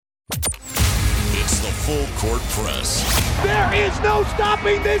Full Court Press. There is no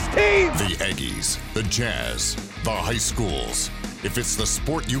stopping this team! The Aggies, the Jazz, the high schools. If it's the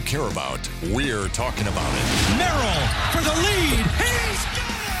sport you care about, we're talking about it. Merrill for the lead. He's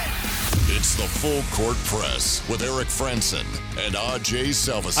got it! It's the Full Court Press with Eric Frandsen and Ajay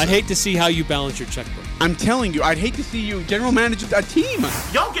Salvesen. I'd hate to see how you balance your checkbook. I'm telling you, I'd hate to see you general manage a team.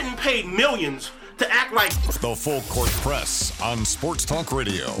 Y'all getting paid millions to act like... The Full Court Press on Sports Talk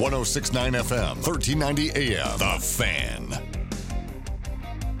Radio, 106.9 FM, 1390 AM. The Fan.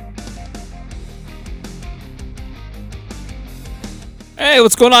 Hey,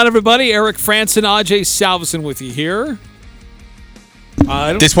 what's going on, everybody? Eric Frandsen, Ajay Salvesen with you here.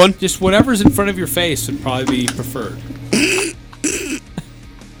 This one? Just whatever's in front of your face would probably be preferred.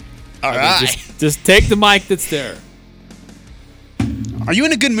 All right. Just take the mic that's there. Are you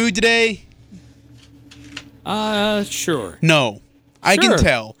in a good mood today? Sure. No. I Sure. can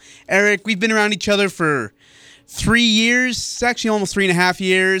tell. Eric, we've been around each other for 3 years. It's actually almost 3.5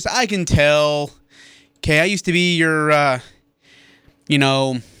 years. I can tell. Okay, I used to be your,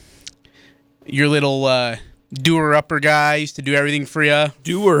 your little doer-upper guy. I used to do everything for you.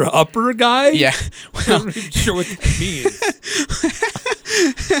 Doer-upper guy? Yeah. I'm not even sure what that means.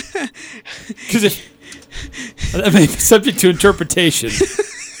 Because that may be subject to interpretation.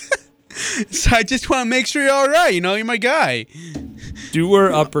 So I just want to make sure you're all right. You're my guy.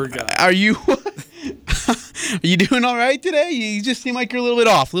 Doer-upper guy. Are you doing all right today? You just seem like you're a little bit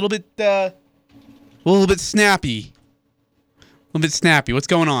off, a little bit snappy. A little bit snappy. What's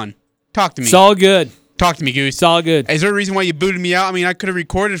going on? Talk to me. It's all good. Talk to me, Goose. It's all good. Is there a reason why you booted me out? I mean, I could have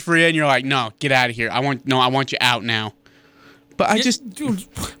recorded for you, and you're like, "No, get out of here. I want you out now." But Dude,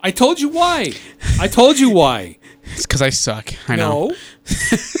 I told you why. It's because I suck. I know.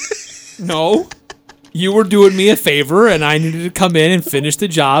 No. You were doing me a favor, and I needed to come in and finish the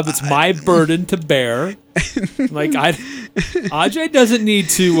job. It's my burden to bear. Ajay doesn't need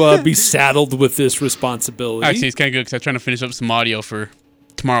to be saddled with this responsibility. Actually, it's kind of good because I'm trying to finish up some audio for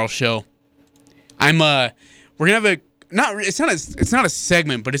tomorrow's show. We're gonna have it's not a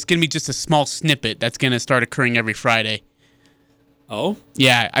segment, but it's gonna be just a small snippet that's gonna start occurring every Friday. Oh?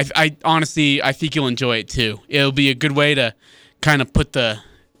 Yeah, I honestly think you'll enjoy it too. It'll be a good way to kind of put the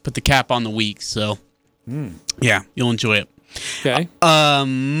cap on the week. So, yeah, you'll enjoy it. Okay.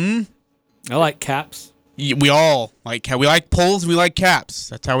 I like caps. We all we like polls. We like caps.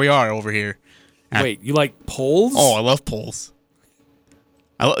 That's how we are over here. Wait, you like polls? Oh, I love polls.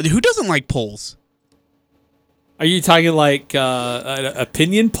 Who doesn't like polls? Are you talking like an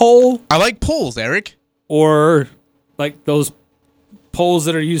opinion poll? I like polls, Eric. Or like those poles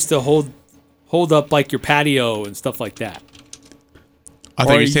that are used to hold up like your patio and stuff like that? I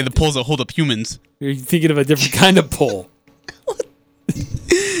thought you say the polls that hold up humans. You're thinking of a different kind of pole.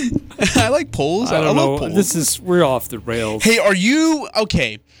 I like polls. I don't know. love polls. We're off the rails. Hey, are you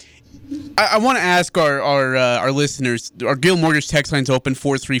okay? I want to ask our listeners. Our Guild Mortgage text line's open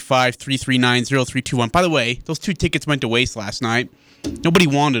 435-339-0321. By the way, those 2 tickets went to waste last night. Nobody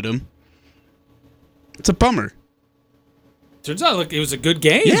wanted them. It's a bummer. Turns out, look, it was a good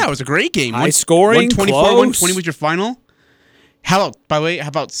game. Yeah, it was a great game. High scoring, 124, close. 120 was your final. How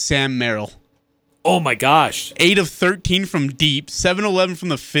about Sam Merrill? Oh my gosh. 8 of 13 from deep, 7-11 from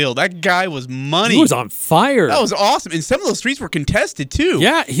the field. That guy was money. He was on fire. That was awesome. And some of those threes were contested, too.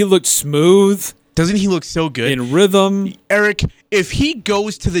 Yeah, he looked smooth. Doesn't he look so good? In rhythm. Eric, if he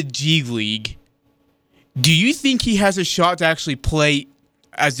goes to the G League, do you think he has a shot to actually play,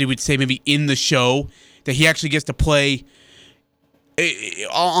 as they would say, maybe in the show, that he actually gets to play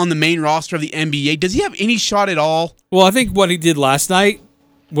on the main roster of the NBA? Does he have any shot at all? Well, I think what he did last night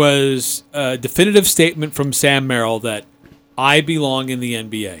was a definitive statement from Sam Merrill that I belong in the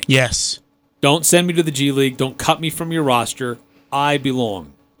NBA. Yes. Don't send me to the G League. Don't cut me from your roster. I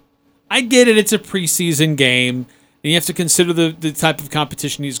belong. I get it. It's a preseason game, and you have to consider the type of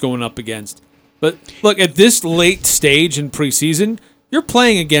competition he's going up against. But look, at this late stage in preseason, you're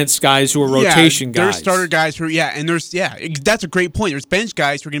playing against guys who are rotation guys. There's starter guys who that's a great point. There's bench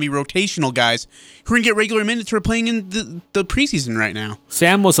guys who are going to be rotational guys who are going to get regular minutes who are playing in the preseason right now.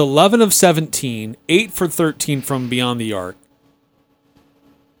 Sam was 11 of 17, 8 for 13 from beyond the arc.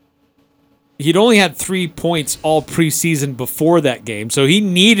 He'd only had 3 points all preseason before that game, so he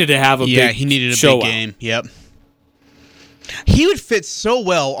needed to have a big Yeah, he needed a big game. Yep. He would fit so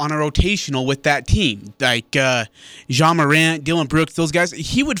well on a rotational with that team. Like Jean Morant, Dylan Brooks, those guys.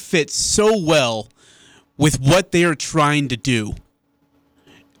 He would fit so well with what they are trying to do.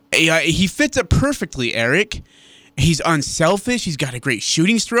 He fits it perfectly, Eric. He's unselfish. He's got a great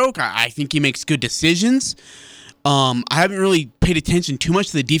shooting stroke. I think he makes good decisions. I haven't really paid attention too much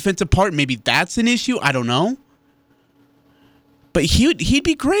to the defensive part. Maybe that's an issue. I don't know. But he'd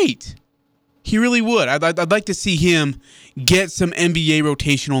be great. He really would. I'd like to see him get some NBA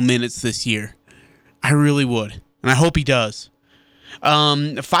rotational minutes this year. I really would. And I hope he does.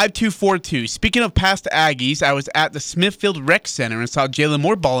 5242. Speaking of past Aggies, I was at the Smithfield Rec Center and saw Jalen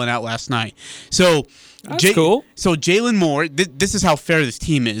Moore balling out last night. So That's cool. So Jalen Moore, this is how fair this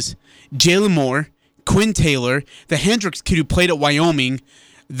team is. Jalen Moore, Quinn Taylor, the Hendricks kid who played at Wyoming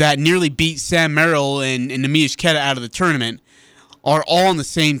that nearly beat Sam Merrill and Namish Keta out of the tournament, are all on the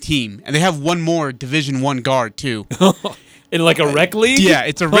same team. And they have one more Division I guard, too. In like a rec league? Yeah,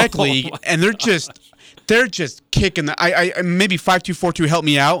 it's a rec league, and they're just kicking the. I maybe 5242 help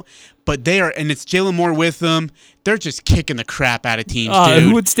me out, but they are, and it's Jalen Moore with them. They're just kicking the crap out of teams, dude.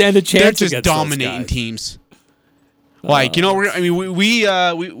 Who would stand a chance? They're just dominating teams. Like we didn't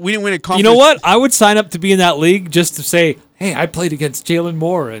win a conference. You know what? I would sign up to be in that league just to say, hey, I played against Jalen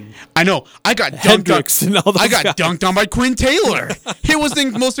Moore and I know I got Hendricks and all those I got guys. dunked on by Quinn Taylor. It was the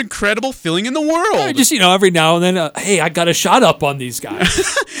most incredible feeling in the world. Just every now and then, hey, I got a shot up on these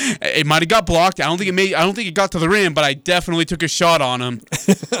guys. It might have got blocked. I don't think it got to the rim, but I definitely took a shot on him.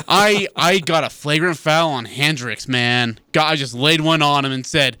 I got a flagrant foul on Hendricks, man. I just laid one on him and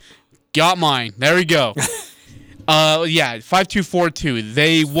said, "Got mine." There we go. 5242.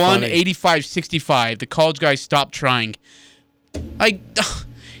 They won 85-65. The college guys stopped trying.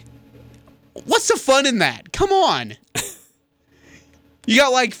 What's the fun in that? Come on. You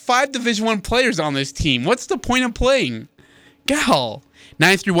got like 5 Division I players on this team. What's the point of playing? Gal.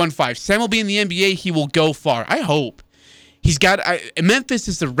 9315. Sam will be in the NBA. He will go far. I hope. Memphis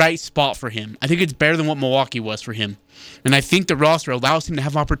is the right spot for him. I think it's better than what Milwaukee was for him. And I think the roster allows him to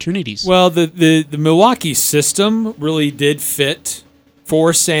have opportunities. Well, the Milwaukee system really did fit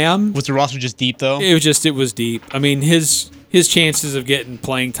for Sam. Was the roster just deep, though? It was deep. I mean, his chances of getting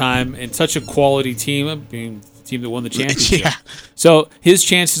playing time in such a quality team, I mean, the team that won the championship. Yeah. So his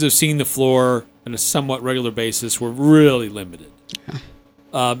chances of seeing the floor on a somewhat regular basis were really limited.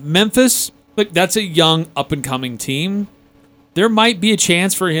 Yeah. Memphis, look, that's a young, up-and-coming team. There might be a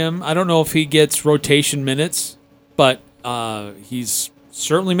chance for him. I don't know if he gets rotation minutes, but he's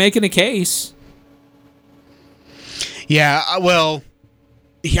certainly making a case. Yeah, well,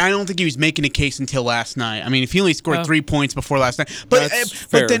 I don't think he was making a case until last night. I mean, if he only scored 3 points before last night. But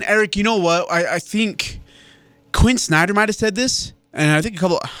then, Eric, you know what? I think Quinn Snyder might have said this, and I think I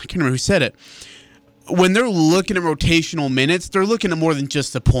can't remember who said it. When they're looking at rotational minutes, they're looking at more than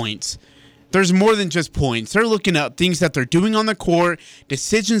just the points. There's more than just points. They're looking at things that they're doing on the court,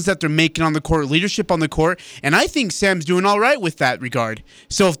 decisions that they're making on the court, leadership on the court, and I think Sam's doing all right with that regard.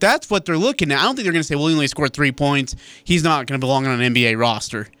 So if that's what they're looking at, I don't think they're going to say, well, he only scored 3 points. He's not going to belong on an NBA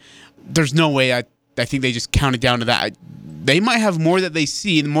roster. There's no way. I think they just counted down to that. They might have more that they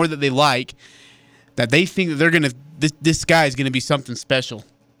see and more that they like, that they think that they're going to, this guy is going to be something special.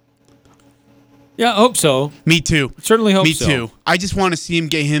 Yeah, I hope so. Me too. Certainly hope Me so. too. I just want to see him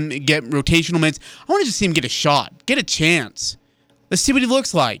get rotational minutes. I want to just see him get a shot, get a chance. Let's see what he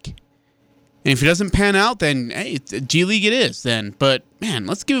looks like. And if he doesn't pan out, then hey, it's G League it is then. But man,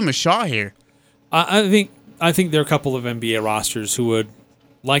 let's give him a shot here. I think there are a couple of NBA rosters who would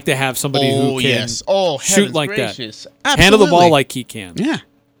like to have somebody who can shoot like gracious. that, Absolutely. handle the ball like he can. Yeah.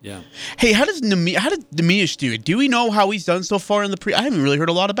 Yeah. Hey, how did Namish do it? Do we know how he's done so far in the pre? I haven't really heard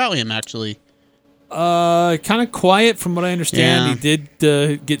a lot about him actually. Kind of quiet from what I understand. Yeah. He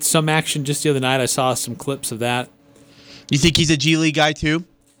did get some action just the other night. I saw some clips of that. You think he's a G League guy too?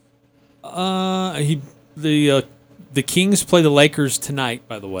 The Kings play the Lakers tonight,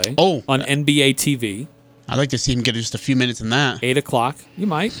 by the way. Oh, on NBA TV. I'd like to see him get just a few minutes in that. 8:00. You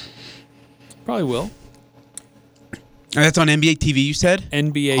might. Probably will. And that's on NBA TV. You said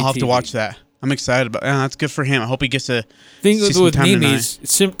NBA. I'll have TV. to watch that. I'm excited about. Yeah, that's good for him. I hope he gets to. Thing see some with time Nimi tonight.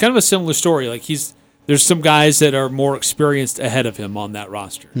 is kind of a similar story. Like there's some guys that are more experienced ahead of him on that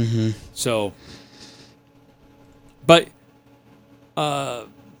roster. Mm-hmm. So, but I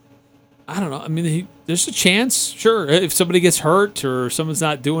don't know. I mean, there's a chance, sure, if somebody gets hurt or someone's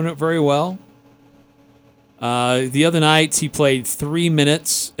not doing it very well. The other night he played 3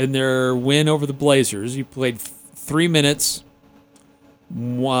 minutes in their win over the Blazers. He played 3 minutes,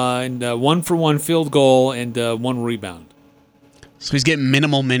 one for one field goal and 1 rebound. So he's getting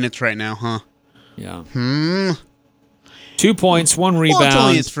minimal minutes right now, huh? Yeah. 2 points, 1 rebound. Well, it's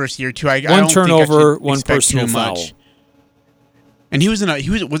only his first year too. I one don't turnover, think I should one expect personal too foul. much. And he was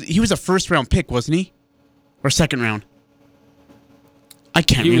a first round pick, wasn't he? Or second round? I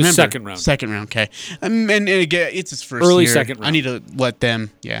can't remember. He was second round. Second round, okay. And again, it's his first Early year. second round. I need to let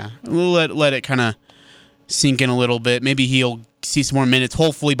them, let it kind of sink in a little bit. Maybe he'll see some more minutes.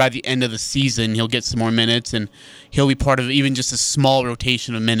 Hopefully by the end of the season, he'll get some more minutes, and he'll be part of even just a small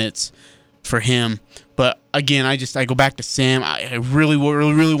rotation of minutes for him. But again, I go back to Sam. I really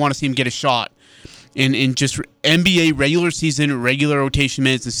want to see him get a shot in just NBA regular season, regular rotation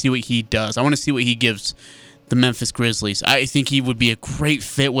minutes and see what he does. I want to see what he gives the Memphis Grizzlies. I think he would be a great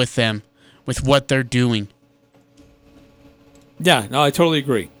fit with them, with what they're doing. Yeah, no, I totally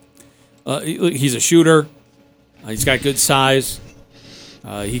agree. He's a shooter. He's got good size.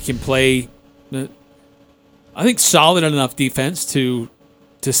 He can play, I think, solid enough defense to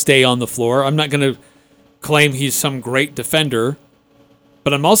stay on the floor. I'm not going to claim he's some great defender,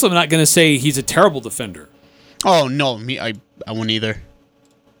 but I'm also not going to say he's a terrible defender. Oh, no, I wouldn't either.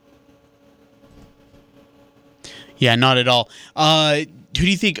 Yeah, not at all. Who do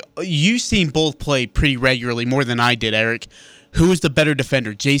you think? You've seen both play pretty regularly, more than I did, Eric. Who is the better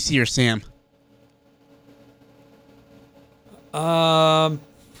defender, JC or Sam?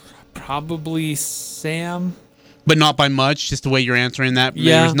 Probably Sam. But not by much, just the way you're answering that.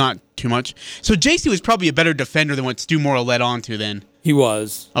 Yeah. There's not too much. So JC was probably a better defender than what Stu Morrill led on to then. He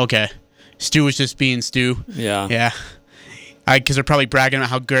was. Okay. Stu was just being Stu. Yeah. Yeah. Because they're probably bragging about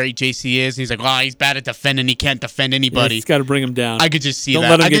how great JC is. And he's like, he's bad at defending. He can't defend anybody. He's got to bring him down. I could just see Don't that.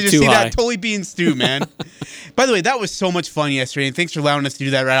 let him I get could just too see high. that totally being Stu, man. By the way, that was so much fun yesterday. And thanks for allowing us to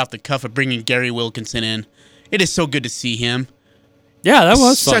do that right off the cuff of bringing Gary Wilkinson in. It is so good to see him. Yeah, that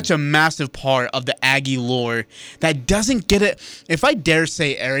was fun. Such a massive part of the Aggie lore that doesn't get it. If I dare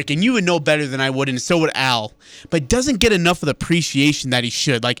say, Eric, and you would know better than I would, and so would Al, but doesn't get enough of the appreciation that he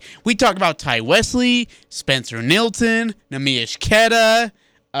should. Like, we talk about Ty Wesley, Spencer Nilton, Namish Keta,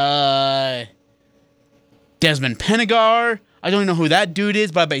 Desmond Penagar. I don't even know who that dude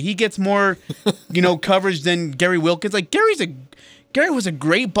is, but I bet he gets more, coverage than Gary Wilkins. Like, Gary was a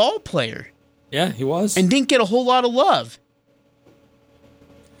great ball player. Yeah, he was. And didn't get a whole lot of love.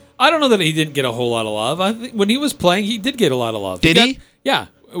 I don't know that he didn't get a whole lot of love. I think when he was playing, he did get a lot of love. Did he? Yeah.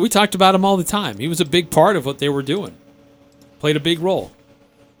 We talked about him all the time. He was a big part of what they were doing. Played a big role.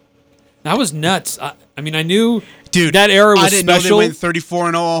 That was nuts. I mean, I knew that era was special. I didn't know they went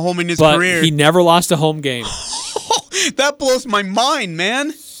 34-0 home in his career. But he never lost a home game. That blows my mind,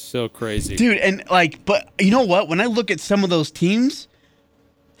 man. So crazy. Dude, and but you know what? When I look at some of those teams,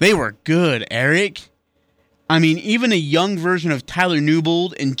 they were good, Eric. I mean, even a young version of Tyler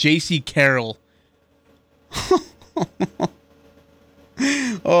Newbold and J.C. Carroll.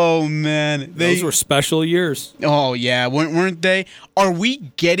 Oh, man. Those were special years. Oh, yeah. Weren't they? Are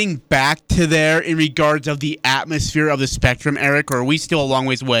we getting back to there in regards of the atmosphere of the Spectrum, Eric, or are we still a long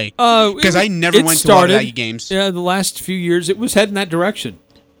ways away? Because I never went to a lot of Aggie games. Yeah, the last few years, it was heading that direction.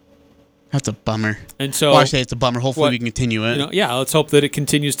 That's a bummer. And so, I say it's a bummer. Hopefully we can continue it. Let's hope that it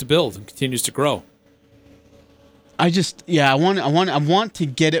continues to build and continues to grow. I want to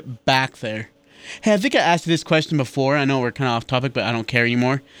get it back there. Hey, I think I asked you this question before. I know we're kind of off topic, but I don't care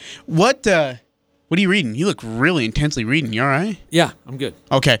anymore. What are you reading? You look really intensely reading. You all right? Yeah, I'm good.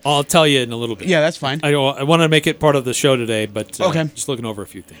 Okay. I'll tell you in a little bit. Yeah, that's fine. I want to make it part of the show today, but okay. Just looking over a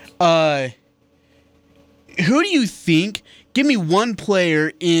few things. Who do you think? Give me one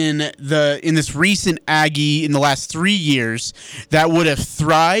player in this recent Aggie in the last 3 years that would have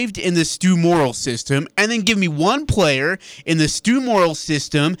thrived in the Stu Morrill system, and then give me one player in the Stu Morrill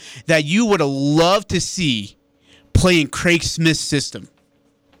system that you would have loved to see play in Craig Smith's system.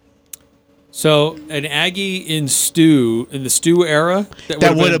 So an Aggie in the Stu era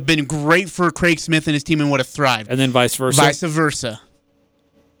that would have been great for Craig Smith and his team and would have thrived, and then vice versa.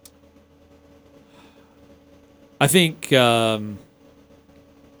 I think,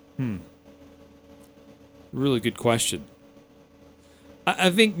 really good question.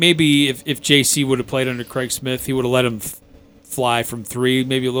 I think maybe if JC would have played under Craig Smith, he would have let him fly from three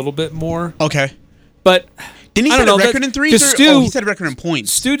maybe a little bit more. Okay. But didn't he set a record in threes? He set a record in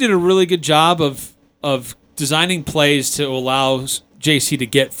points. Stu did a really good job of designing plays to allow JC to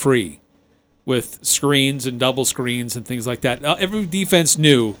get free with screens and double screens and things like that. Every defense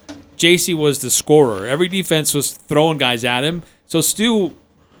knew JC was the scorer. Every defense was throwing guys at him. So Stu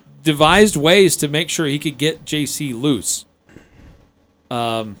devised ways to make sure he could get JC loose.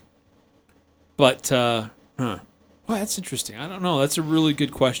 Well, that's interesting. I don't know. That's a really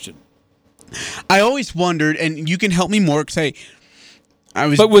good question. I always wondered, and you can help me more because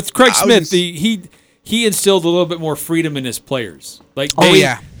But with Craig Smith, he instilled a little bit more freedom in his players. Like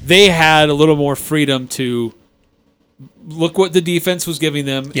they had a little more freedom to look what the defense was giving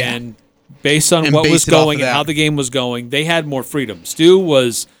them, and based on what was going and how the game was going, they had more freedom. Stu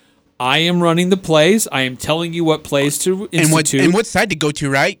was I am running the plays. I am telling you what plays to institute. And what side to go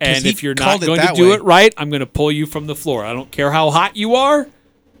to, right? And if you're not going to do it right, I'm going to pull you from the floor. I don't care how hot you are.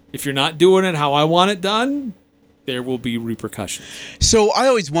 If you're not doing it how I want it done, there will be repercussions. So I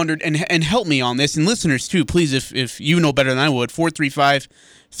always wondered, and help me on this, and listeners too, please, if you know better than I would,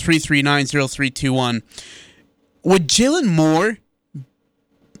 435-339-0321. Would Jalen Moore,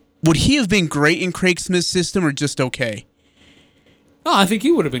 would he have been great in Craig Smith's system or just okay? Oh, I think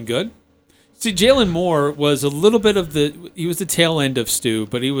he would have been good. See, Jalen Moore was a little bit of he was the tail end of Stu,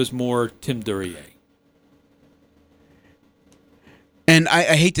 but he was more Tim Duryea. And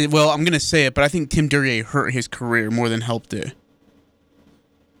I hate to, well, I'm going to say it, but I think Tim Duryea hurt his career more than helped it.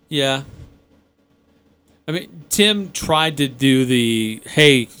 Yeah. I mean, Tim tried to do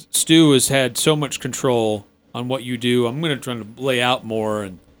hey, Stu has had so much control on what you do. I'm going to try to lay out more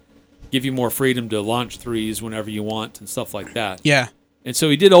and give you more freedom to launch threes whenever you want and stuff like that. Yeah. And so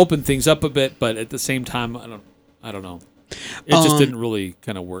he did open things up a bit, but at the same time, I don't know. It just didn't really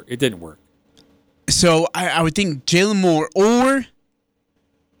kind of work. It didn't work. So I would think Jalen Moore, or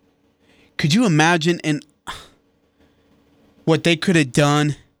could you imagine what they could have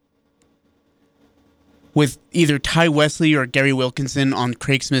done with either Ty Wesley or Gary Wilkinson on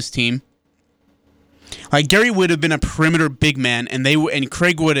Craig Smith's team? Like, Gary would have been a perimeter big man, and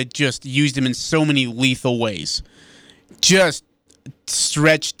Craig would have just used him in so many lethal ways. Just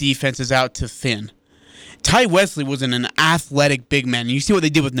stretch defenses out to thin. Ty Wesley was an athletic big man. And you see what they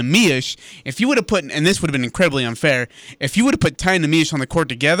did with Nemish. If you would have put, and this would have been incredibly unfair, if you would have put Ty and Nemish on the court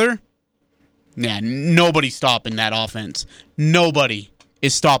together, nobody's stopping that offense. Nobody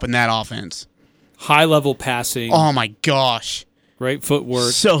is stopping that offense. High-level passing. Oh, my gosh. Great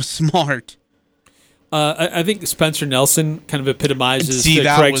footwork. So smart. I think Spencer Nelson kind of epitomizes the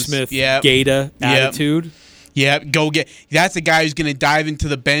Craig Smith Gata attitude. Yeah, that's a guy who's going to dive into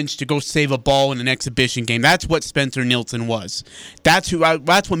the bench to go save a ball in an exhibition game. That's what Spencer Nelson was. That's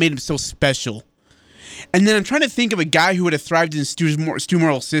what made him so special. And then I'm trying to think of a guy who would have thrived in Stu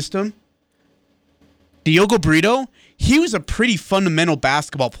Morrill's system. Diogo Brito, he was a pretty fundamental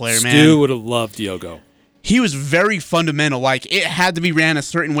basketball player, man. Stu would have loved Diogo. He was very fundamental. Like, it had to be ran a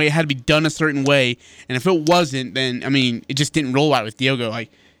certain way. It had to be done a certain way. And if it wasn't, then, I mean, it just didn't roll out with Diogo. Like,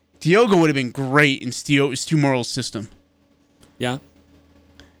 Diogo would have been great in Stu Morrill's system. Yeah.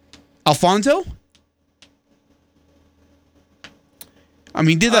 Alfonso? I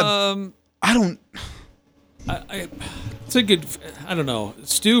mean, did that... I don't... It's a good... I don't know.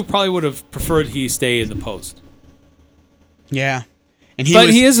 Stu probably would have preferred he stay in the post. Yeah. But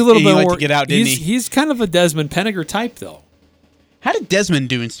he is a little bit more... To get out, didn't he? He's kind of a Desmond Penninger type, though. How did Desmond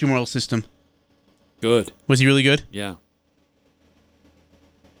do in Stu Morrill's system? Good. Was he really good? Yeah.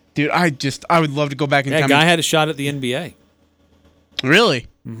 Dude, I would love to go back in time. That guy had a shot at the NBA. Really?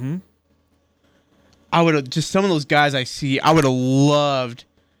 Mm-hmm. I would have... Just some of those guys I see, I would have loved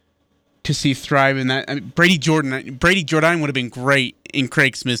to see thrive in that. I mean, Brady Jordan would have been great in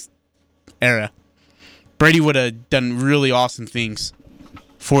Craig Smith's era. Brady would have done really awesome things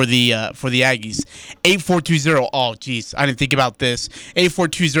for the Aggies. 8420. Oh, geez, I didn't think about this.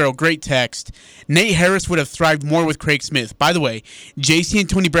 8420. Great text. Nate Harris would have thrived more with Craig Smith. By the way, JC and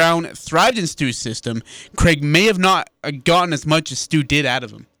Tony Brown thrived in Stu's system. Craig may have not gotten as much as Stu did out of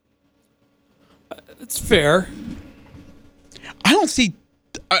him. It's fair. I don't see.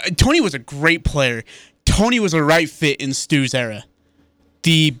 Tony was a great player. Tony was a right fit in Stu's era.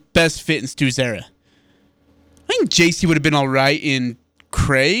 The best fit in Stu's era. I think JC would have been all right in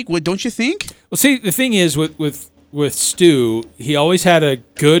Craig. What, don't you think? Well, see, the thing is with Stu, he always had a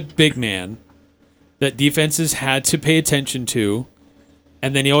good big man that defenses had to pay attention to,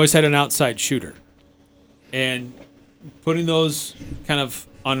 and then he always had an outside shooter. And putting those kind of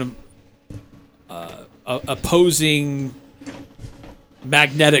on opposing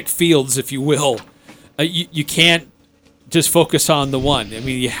magnetic fields, if you will, you can't just focus on the one. I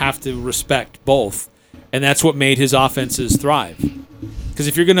mean, you have to respect both. And that's what made his offenses thrive. Because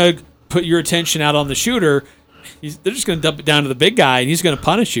if you're going to put your attention out on the shooter, they're just going to dump it down to the big guy, and he's going to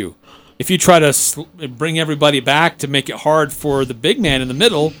punish you. If you try to bring everybody back to make it hard for the big man in the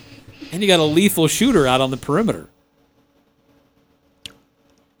middle, and you got a lethal shooter out on the perimeter.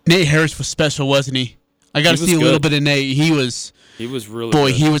 Nate Harris was special, wasn't he? I got to see a little bit of Nate. He was really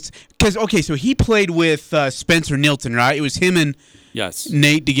good. He was... Because, okay, so he played with Spencer Nilton, right? It was him and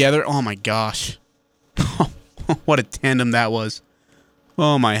Nate together. Oh, my gosh. What a tandem that was.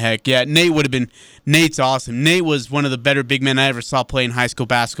 Oh, my heck. Yeah, Nate's awesome. Nate was one of the better big men I ever saw play in high school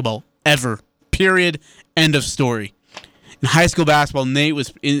basketball, ever. Period. End of story. In high school basketball, Nate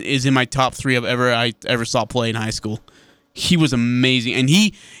is in my top 3 of I ever saw play in high school. He was amazing, and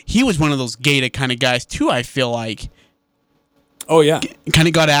he was one of those Gator kind of guys too. I feel like. Oh yeah, Kind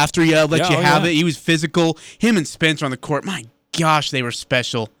of got after you, let you have yeah. it. He was physical. Him and Spencer on the court. My gosh, they were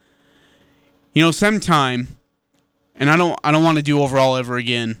special. You know, sometime, and I don't want to do overall ever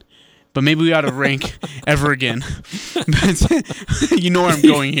again, but maybe we ought to rank ever again. But you know where I'm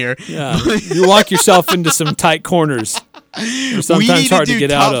going here. Yeah, you lock yourself into some tight corners. They're sometimes hard to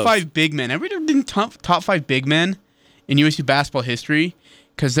get out of. Top 5 big men. Have we ever done top 5 big men in USU basketball history?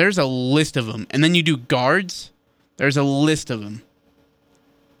 Because there's a list of them, and then you do guards. There's a list of them.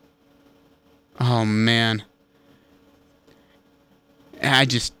 Oh man,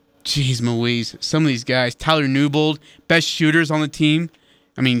 jeez Louise. Some of these guys. Tyler Newbold, best shooters on the team.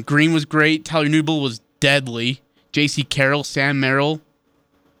 I mean, Green was great. Tyler Newbold was deadly. J.C. Carroll, Sam Merrill,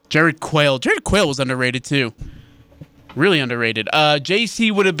 Jared Quayle. Jared Quayle was underrated too. Really underrated.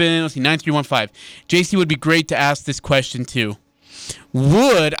 J.C. would have been, 9315. J.C. would be great to ask this question too.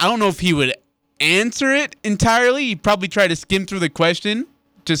 I don't know if he would answer it entirely. He'd probably try to skim through the question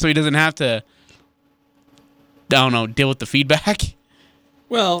just so he doesn't have to, deal with the feedback.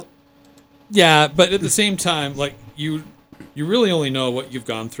 Well, yeah, but at the same time, like you really only know what you've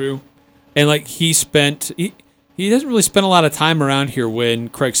gone through, and like he doesn't really spend a lot of time around here when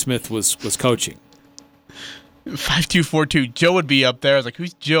Craig Smith was coaching. 5242. Joe would be up there. I was like,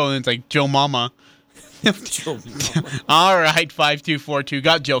 who's Joe? And it's like Joe Mama. All right, 5242.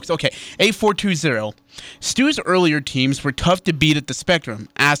 Got jokes. Okay, 8420. Stu's earlier teams were tough to beat at the Spectrum.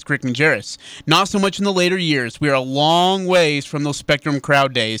 Ask Rick and Jarris. Not so much in the later years. We are a long ways from those Spectrum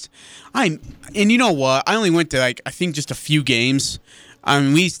crowd days. And you know what? I only went to I think just a few games. I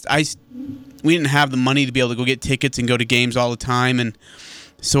mean, we didn't have the money to be able to go get tickets and go to games all the time, and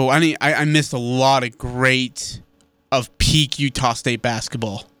so I missed a lot of peak Utah State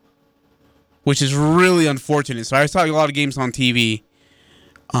basketball, which is really unfortunate. So I saw a lot of games on TV.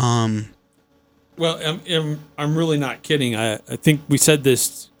 Well, I'm really not kidding. I think we said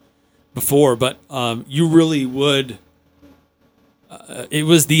this before, but you really would. It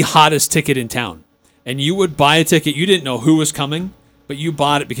was the hottest ticket in town, and you would buy a ticket. You didn't know who was coming, but you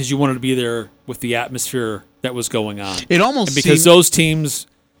bought it because you wanted to be there with the atmosphere that was going on. Because those teams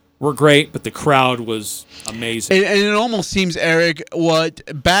were great, but the crowd was amazing. And it almost seems, Eric, what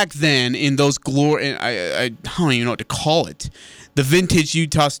back then in those glory, I don't even know what to call it, the vintage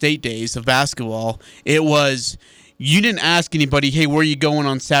Utah State days of basketball, it was, you didn't ask anybody, hey, where are you going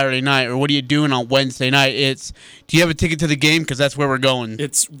on Saturday night, or what are you doing on Wednesday night? It's, do you have a ticket to the game? Because that's where we're going.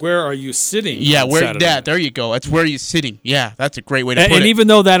 It's, where are you sitting? Yeah, where that night? There you go. That's where you're sitting. Yeah, that's a great way to put it. And even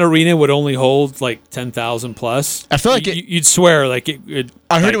though that arena would only hold like 10,000 plus, I feel like you'd swear like it.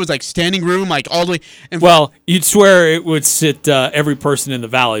 I heard it was like standing room, like all the way. And you'd swear it would sit every person in the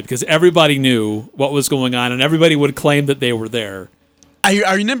valley because everybody knew what was going on, and everybody would claim that they were there.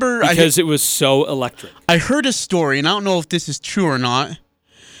 I remember because it was so electric. I heard a story, and I don't know if this is true or not,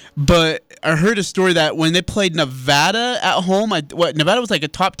 but I heard a story that when they played Nevada at home, Nevada was like a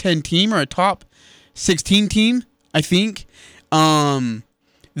top 10 team or a top 16 team, I think, that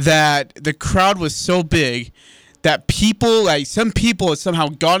the crowd was so big that some people somehow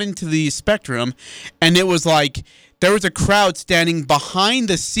got into the Spectrum, and it was like there was a crowd standing behind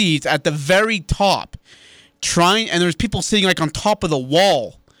the seats at the very top, and there's people sitting like on top of the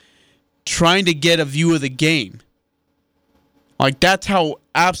wall trying to get a view of the game. Like, that's how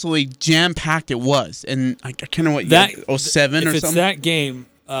absolutely jam-packed it was. And I kind of 07 or something. If it's that game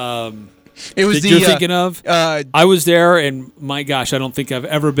it was you're thinking of, I was there, and my gosh, I don't think I've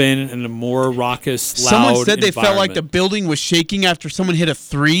ever been in a more raucous, loud Someone said they felt like the environment. building was shaking after someone hit a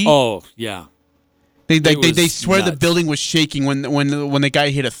three. Oh, yeah. They was swear the nuts. building was shaking when the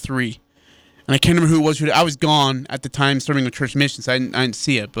guy hit a three. And I can't remember who it was. I was gone at the time serving with church missions. So I didn't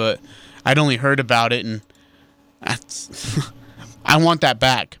see it, but I'd only heard about it, and I want that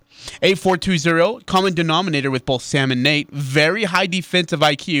back. 8420, common denominator with both Sam and Nate. Very high defensive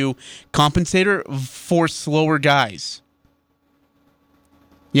IQ, compensator for slower guys.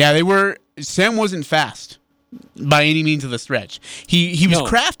 Yeah, Sam wasn't fast by any means of the stretch. He was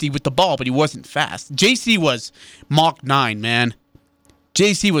crafty with the ball, but he wasn't fast. JC was Mach 9, man.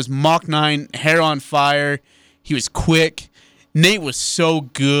 JC was Mach 9, hair on fire. He was quick. Nate was so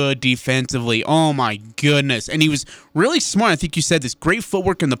good defensively. Oh, my goodness. And he was really smart. I think you said this. Great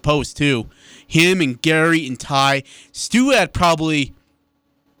footwork in the post, too. Him and Gary and Ty. Stu had probably,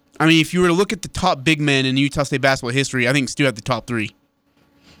 I mean, if you were to look at the top big men in Utah State basketball history, I think Stu had the top three.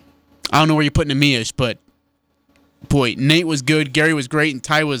 I don't know where you're putting Amish, but, boy, Nate was good. Gary was great. And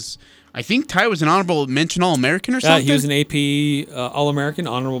Ty was, I think Ty was an honorable mention All-American or something. Yeah, he was an AP All-American,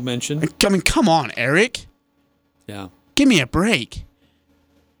 honorable mention. I mean, come on, Eric. Yeah. Give me a break.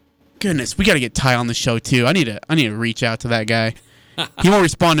 Goodness, we got to get Ty on the show too. I need to reach out to that guy. He won't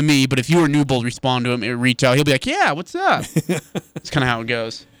respond to me, but if you or Newbold respond to him and reach out, he'll be like, "Yeah, what's up?" That's kind of how it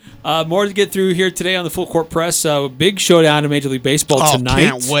goes. More to get through here today on the Full Court Press. Big showdown in Major League Baseball tonight.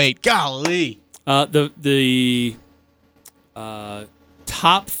 Can't wait. Golly. The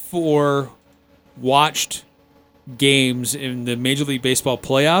top 4 watched games in the Major League Baseball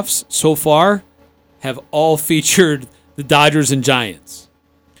playoffs so far have all featured the Dodgers and Giants.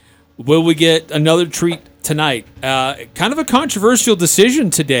 Will we get another treat tonight? Kind of a controversial decision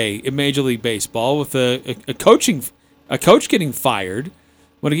today in Major League Baseball with a coach getting fired. I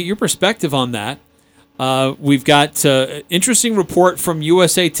want to get your perspective on that. We've got an interesting report from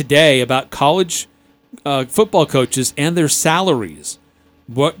USA Today about college football coaches and their salaries.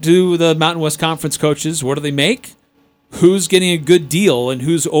 What do the Mountain West Conference coaches, what do they make? Who's getting a good deal and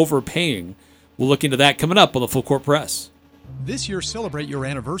who's overpaying? We'll look into that coming up on the Full Court Press. This year, celebrate your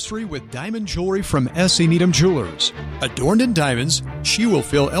anniversary with diamond jewelry from S.E. Needham Jewelers. Adorned in diamonds, she will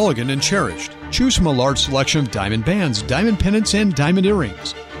feel elegant and cherished. Choose from a large selection of diamond bands, diamond pendants, and diamond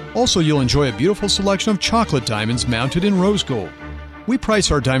earrings. Also, you'll enjoy a beautiful selection of chocolate diamonds mounted in rose gold. We price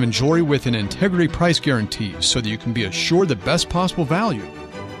our diamond jewelry with an integrity price guarantee so that you can be assured the best possible value.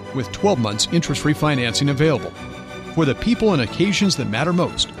 With 12 months interest-free financing available. For the people and occasions that matter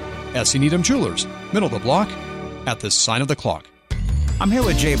most. S.E. Needham Jewelers, middle of the block, at the sign of the clock. I'm here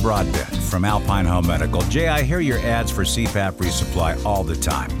with Jay Broadbent from Alpine Home Medical. Jay, I hear your ads for CPAP resupply all the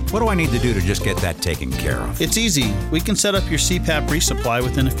time. What do I need to do to just get that taken care of? It's easy. We can set up your CPAP resupply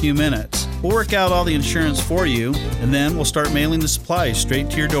within a few minutes. We'll work out all the insurance for you, and then we'll start mailing the supplies straight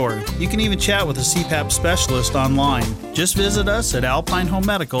to your door. You can even chat with a CPAP specialist online. Just visit us at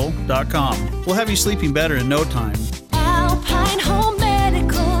alpinehomemedical.com. We'll have you sleeping better in no time. Alpine Home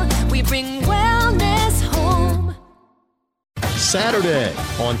Medical, we bring wellness home. Saturday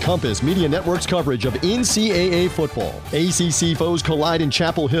on Compass Media Network's coverage of NCAA football. ACC foes collide in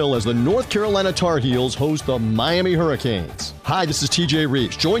Chapel Hill as the North Carolina Tar Heels host the Miami Hurricanes. Hi, this is TJ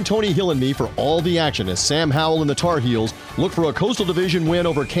Reeves. Join Tony Hill and me for all the action as Sam Howell and the Tar Heels look for a Coastal Division win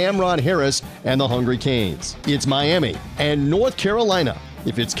over Cameron Harris and the Hungry Canes. It's Miami and North Carolina.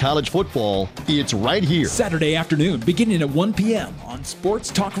 If it's college football, it's right here. Saturday afternoon, beginning at 1 p.m. on Sports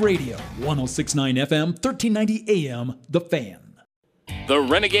Talk Radio, 106.9 FM, 1390 AM, The Fan. The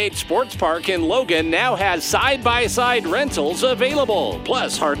Renegade Sports Park in Logan now has side-by-side rentals available.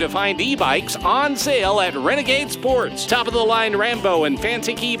 Plus, hard-to-find e-bikes on sale at Renegade Sports. Top-of-the-line Rambo and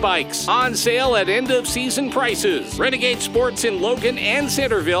Fantic e-bikes on sale at end-of-season prices. Renegade Sports in Logan and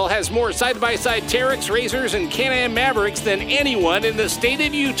Centerville has more side-by-side Terex, Razors, and Can-Am Mavericks than anyone in the state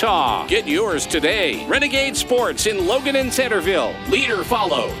of Utah. Get yours today. Renegade Sports in Logan and Centerville. Lead or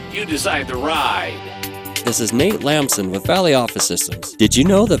follow. You decide the ride. This is Nate Lamson with Valley Office Systems. Did you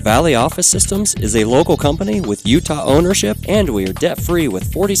know that Valley Office Systems is a local company with Utah ownership, and we are debt-free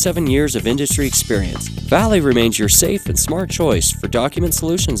with 47 years of industry experience? Valley remains your safe and smart choice for document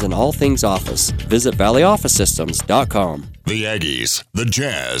solutions and all things office. Visit valleyofficesystems.com. The Aggies, the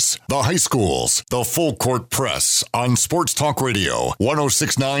Jazz, the high schools, the Full Court Press on Sports Talk Radio,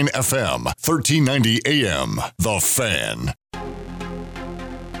 106.9 FM, 1390 AM, The Fan.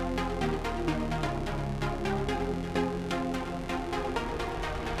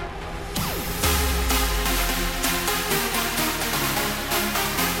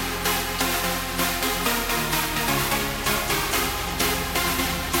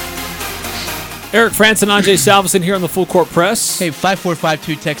 Eric Frandsen, Ajay Salvesen here on the Full Court Press. Hey,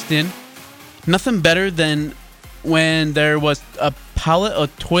 5452 text in. Nothing better than when there was a pallet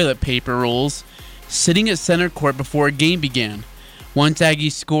of toilet paper rolls sitting at center court before a game began. Once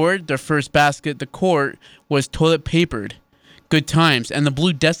Aggies scored, their first basket at the court was toilet papered. Good times, and the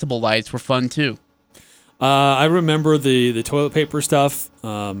blue decibel lights were fun too. I remember the toilet paper stuff.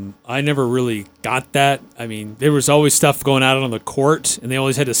 I never really got that. I mean, there was always stuff going out on the court, and they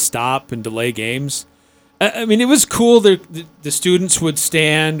always had to stop and delay games. I mean, it was cool. The students would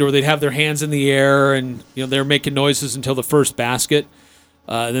stand, or they'd have their hands in the air, and they're making noises until the first basket.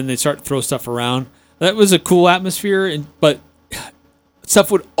 And then they'd start to throw stuff around. That was a cool atmosphere, but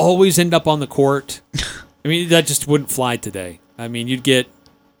stuff would always end up on the court. I mean, that just wouldn't fly today. I mean, you'd get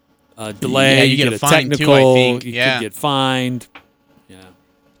delay, yeah, you get a technical, too, I think. You yeah. could get fined. Yeah.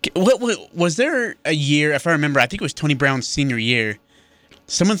 What, was there a year, if I remember, I think it was Tony Brown's senior year,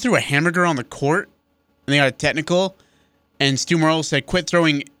 someone threw a hamburger on the court, and they got a technical, and Stu Morrill said, quit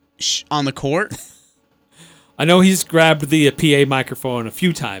throwing on the court? I know he's grabbed the PA microphone a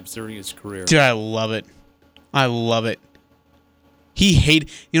few times during his career. Dude, I love it. I love it. He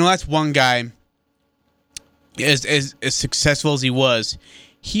hated, that's one guy, as successful as he was,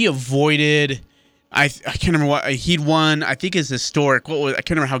 he avoided. I can't remember what he'd won. I think it's historic. I can't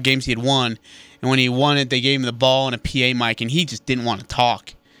remember how games he had won. And when he won it, they gave him the ball and a PA mic, and he just didn't want to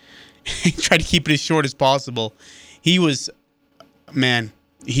talk. He tried to keep it as short as possible. He was, man,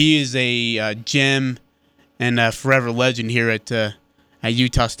 he is a gem and a forever legend here at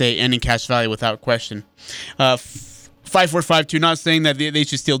Utah State and in Cache Valley without question. 5452, not saying that they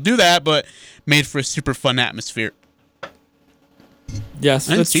should still do that, but made for a super fun atmosphere. Yes,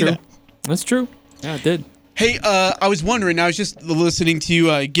 that's true. That's true. Yeah, it did. Hey, I was wondering, I was just listening to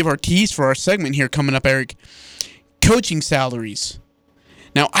you give our tease for our segment here coming up, Eric. Coaching salaries.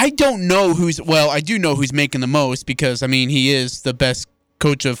 Now, I don't know I do know who's making the most because, I mean, he is the best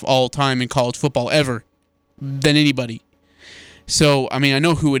coach of all time in college football ever than anybody. So, I mean, I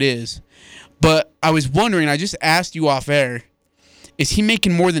know who it is. But I was wondering, I just asked you off air, is he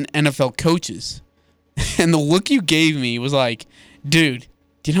making more than NFL coaches? And the look you gave me was like, dude,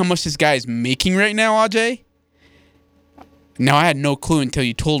 do you know how much this guy is making right now, Ajay? Now, I had no clue until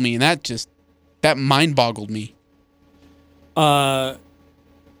you told me, and that mind boggled me.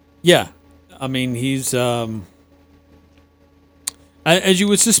 Yeah. I mean, he's, as you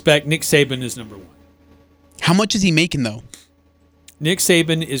would suspect, Nick Saban is number one. How much is he making, though? Nick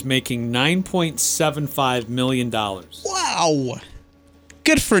Saban is making $9.75 million. Wow.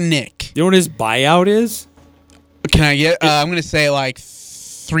 Good for Nick. You know what his buyout is? Can I get, I'm going to say like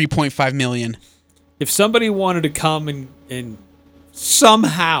 $3.5 million. If somebody wanted to come and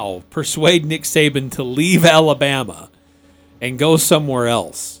somehow persuade Nick Saban to leave Alabama and go somewhere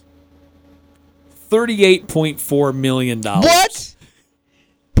else, $38.4 million. What?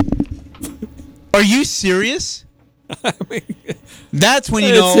 Are you serious? I mean, that's when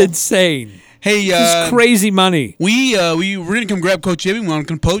you know it's insane. Hey, this is crazy money. We're gonna come grab Coach Saban. We want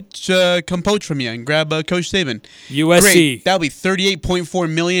to come poach from you and grab Coach Saban. USC. Great. That'll be $38.4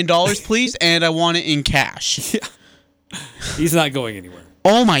 million, please, and I want it in cash. Yeah. He's not going anywhere.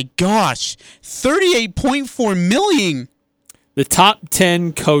 Oh my gosh, $38.4 million. The top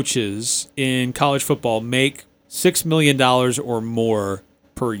 10 coaches in college football make $6 million or more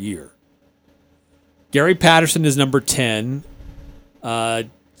per year. Gary Patterson is number 10,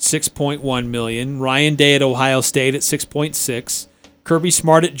 $6.1 million. Ryan Day at Ohio State at $6.6. Kirby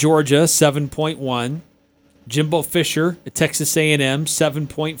Smart at Georgia, $7.1. Jimbo Fisher at Texas A&M,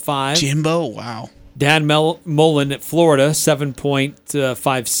 $7.5. Jimbo, wow. Dan Mullen at Florida,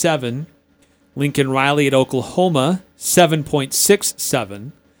 $7.57. Lincoln Riley at Oklahoma,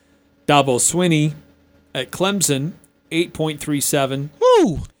 $7.67. Dabo Swinney at Clemson, $8.37.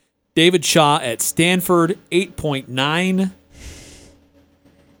 Woo! David Shaw at Stanford, 8.9.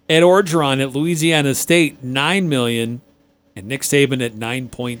 Ed Orgeron at Louisiana State, $9 million. And Nick Saban at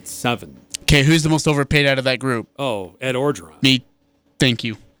 9.7. Okay, who's the most overpaid out of that group? Oh, Ed Orgeron. Me. Thank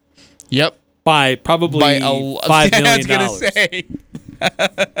you. Yep. By probably $5 million. I was going to say.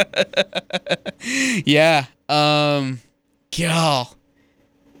 Yeah. God.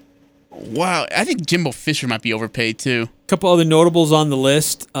 Wow. I think Jimbo Fisher might be overpaid, too. A couple other notables on the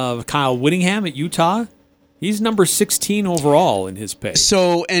list of Kyle Whittingham at Utah. He's number 16 overall in his pay.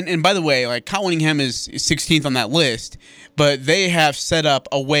 So, and by the way, like Kyle Whittingham is 16th on that list, but they have set up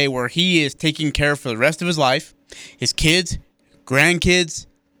a way where he is taken care of for the rest of his life. His kids, grandkids,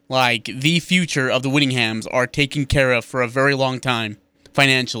 like the future of the Whittinghams are taken care of for a very long time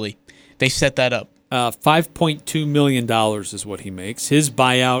financially. They set that up. $5.2 million is what he makes. His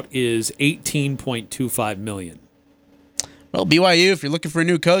buyout is $18.25 million. Well, BYU, if you're looking for a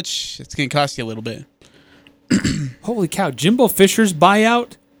new coach, it's going to cost you a little bit. Holy cow. Jimbo Fisher's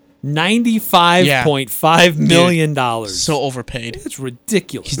buyout, $95.5 million. So overpaid. It's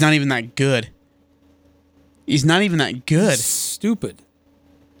ridiculous. He's not even that good. He's not even that good. It's stupid.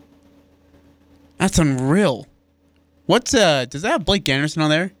 That's unreal. What's does that have Blake Anderson on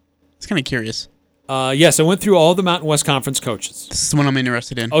there? It's kind of curious. Yes, I went through all the Mountain West Conference coaches. This is the one I'm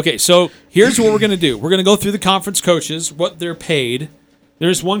interested in. Okay, so here's what we're going to do. We're going to go through the conference coaches, what they're paid.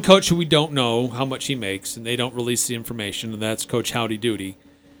 There's one coach who we don't know how much he makes, and they don't release the information, and that's Coach Howdy Doody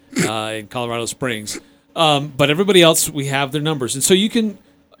in Colorado Springs. But everybody else, we have their numbers. And so you can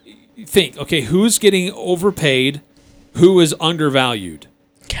think, okay, who's getting overpaid, who is undervalued?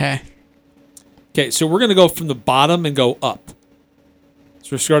 Okay. Okay, so we're going to go from the bottom and go up.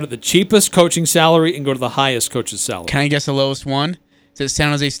 So we're start at the cheapest coaching salary and go to the highest coach's salary. Can I guess the lowest one? Is it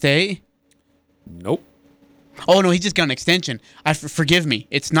San Jose State? Nope. Oh, no, he just got an extension. Forgive me.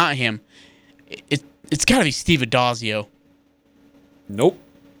 It's not him. It's got to be Steve Adazio. Nope.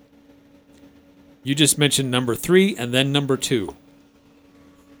 You just mentioned number 3 and then number 2.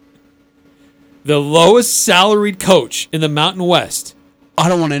 The lowest salaried coach in the Mountain West. I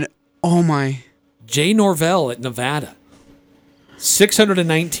don't want to. Oh my. Jay Norvell at Nevada.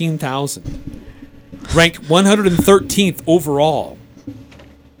 $619,000. Ranked 113th overall.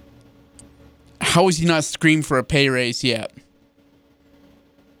 How is he not screamed for a pay raise yet?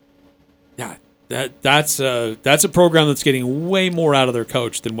 Yeah, that's a program that's getting way more out of their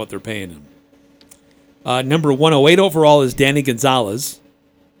coach than what they're paying him. Number 108 overall is Danny Gonzalez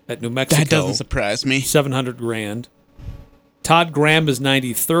at New Mexico. That doesn't surprise me. $700,000. Todd Graham is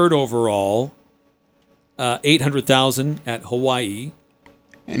 93rd overall, $800,000 at Hawaii.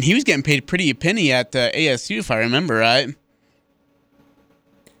 And he was getting paid pretty a penny at ASU, if I remember right.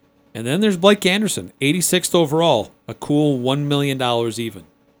 And then there's Blake Anderson, 86th overall, a cool $1 million even.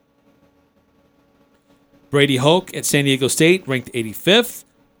 Brady Hoke at San Diego State, ranked 85th,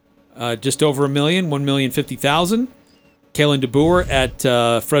 just over $1 million, $1,050,000. Kalen DeBoer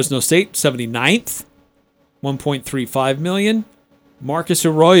at Fresno State, 79th, $1.35 million. Marcus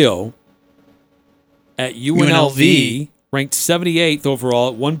Arroyo at UNLV, ranked 78th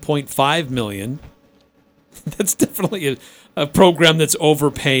overall at $1.5 million. That's definitely a program that's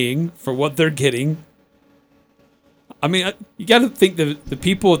overpaying for what they're getting. I mean, you got to think that the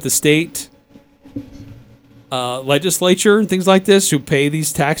people at the state legislature and things like this who pay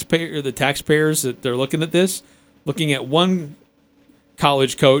these taxpayers that they're looking at this, looking at one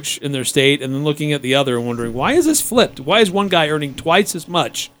college coach in their state and then looking at the other and wondering, why is this flipped? Why is one guy earning twice as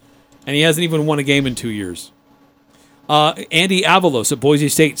much and he hasn't even won a game in 2 years? Andy Avalos at Boise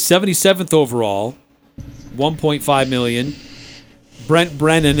State, 77th overall, $1.5 million. Brent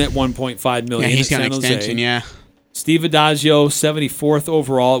Brennan at $1.5 million. Yeah, he's got at an San extension, Jose. yeah. Steve Adagio, 74th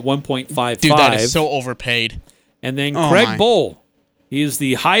overall at $1.55. Dude, that is so overpaid. And then Craig Bohl. He is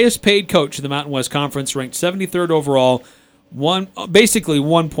the highest paid coach in the Mountain West Conference, ranked 73rd overall, basically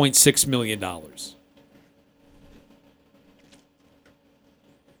 $1.6 million.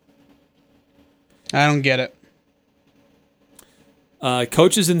 I don't get it.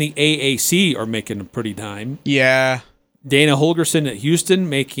 Coaches in the AAC are making a pretty dime. Yeah. Dana Holgerson at Houston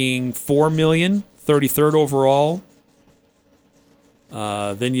making $4 million, 33rd overall.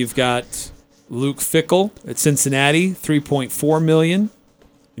 Then you've got Luke Fickell at Cincinnati, $3.4 million.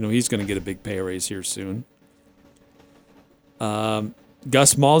 You know, he's going to get a big pay raise here soon.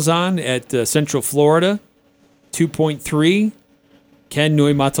 Gus Malzahn at Central Florida, $2.3. Ken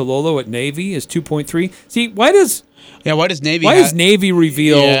Nui-Matalolo at Navy is $2.3. See, why does Navy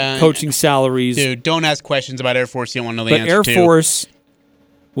reveal coaching salaries? Dude, don't ask questions about Air Force you don't want to know the answer to. But Air Force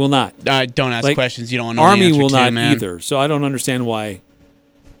will not. Don't ask questions you don't want to know Army the answer to, will not man. either. So I don't understand why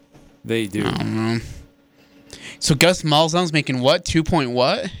they do. I don't know. So Gus Malzahn's making what? 2 point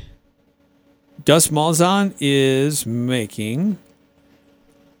what? Gus Malzahn is making,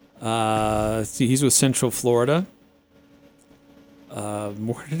 he's with Central Florida.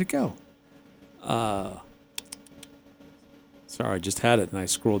 Where did it go? Sorry, I just had it and I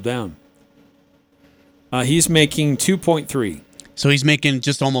scrolled down. He's making 2.3. So he's making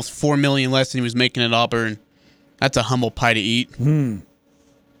just almost $4 million less than he was making at Auburn. That's a humble pie to eat.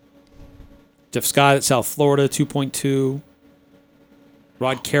 Jeff Scott at South Florida, 2.2.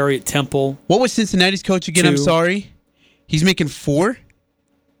 Rod Carey at Temple. What was Cincinnati's coach again? 2. I'm sorry. He's making 4?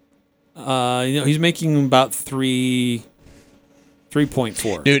 He's making about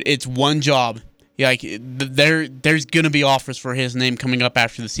 3.4. Dude, it's one job. Yeah, like there's gonna be offers for his name coming up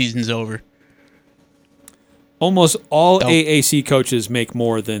after the season's over. Almost all AAC coaches make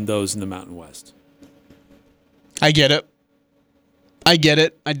more than those in the Mountain West. I get it. I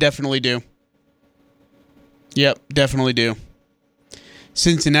definitely do. Yep, definitely do.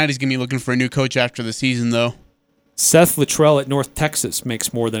 Cincinnati's going to be looking for a new coach after the season, though. Seth Luttrell at North Texas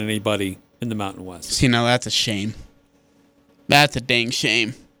makes more than anybody in the Mountain West. See, now that's a shame. That's a dang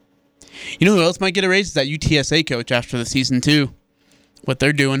shame. You know who else might get a raise? Is that UTSA coach after the season, too. What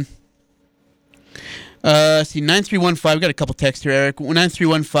they're doing. 9315, we got a couple texts here, Eric.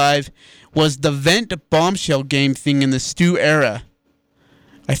 9315 was the Vent bombshell game thing in the Stu era.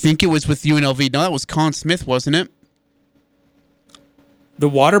 I think it was with UNLV. No, that was Con Smith, wasn't it? The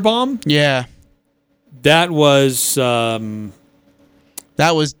water bomb? Yeah. That was Tarkanian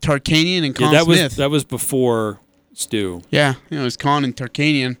and Con Smith. That was before Stu. Yeah, it was Con and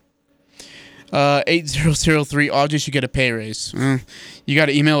Tarkanian. 8003, Ajay should get a pay raise. You got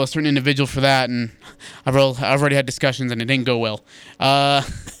to email a certain individual for that, and I've already had discussions, and it didn't go well.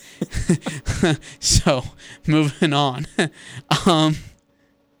 So, moving on.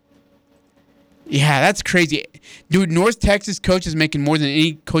 Yeah, that's crazy. Dude, North Texas coach is making more than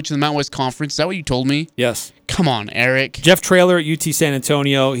any coach in the Mountain West Conference. Is that what you told me? Yes. Come on, Eric. Jeff Traylor at UT San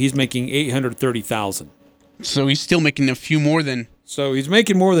Antonio, he's making $830,000. So he's still making a few more than... So he's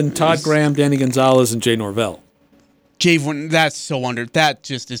making more than Todd Graham, Danny Gonzalez, and Jay Norvell. Jay, that's so under... That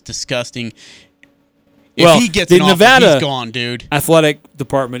just is disgusting. If he gets an offer, Nevada he's gone, dude. Athletic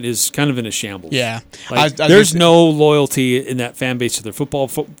department is kind of in a shambles. Yeah. There's no loyalty in that fan base to their football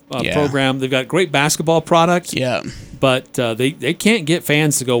program. They've got great basketball product. Yeah. But they can't get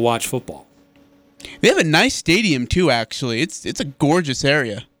fans to go watch football. They have a nice stadium, too, actually. It's a gorgeous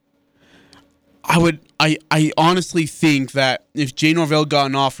area. I honestly think that if Jay Norvell got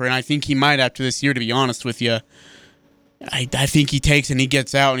an offer, and I think he might after this year, to be honest with you, I think he takes and he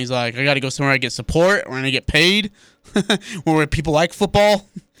gets out and he's like, I got to go somewhere I get support, or I get paid, where people like football.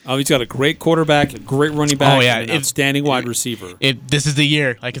 Oh, he's got a great quarterback, a great running back, and an outstanding wide receiver. This is the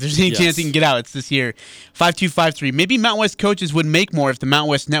year. Like, if there's any chance he can get out, it's this year. 5253. Maybe Mountain West coaches would make more if the Mountain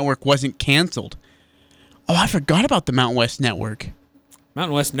West Network wasn't canceled. Oh, I forgot about the Mountain West Network.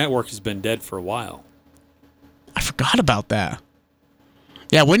 Mountain West Network has been dead for a while. I forgot about that.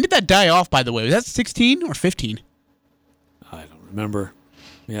 Yeah, when did that die off, by the way? Was that 16 or 15? I don't remember.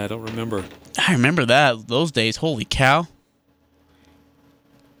 Yeah, I don't remember. I remember that. Those days. Holy cow.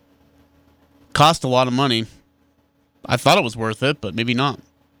 Cost a lot of money. I thought it was worth it, but maybe not.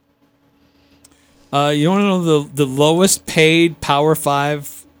 You want to know the lowest paid Power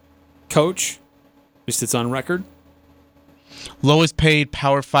 5 coach? At least it's on record. Lowest paid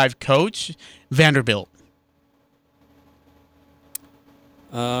Power 5 coach? Vanderbilt.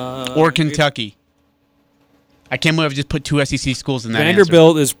 Or Kentucky. I can't believe I just put two SEC schools in that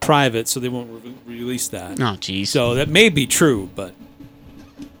Vanderbilt is private, so they won't release that. Oh, geez. So that may be true, but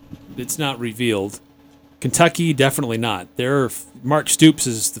it's not revealed. Kentucky, definitely not. Mark Stoops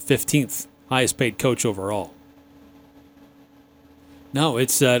is the 15th highest paid coach overall. No,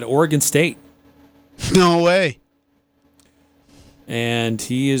 it's at Oregon State. No way. And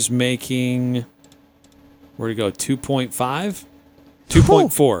he is making, where'd he go, 2.5?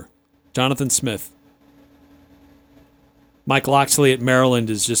 2.4. Jonathan Smith. Mike Loxley at Maryland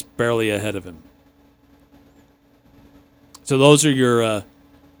is just barely ahead of him. So those are your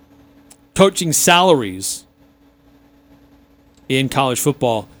coaching salaries in college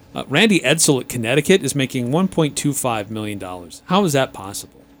football. Randy Edsall at Connecticut is making $1.25 million. How is that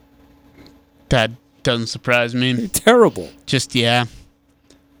possible? That doesn't surprise me. Terrible. Just, yeah.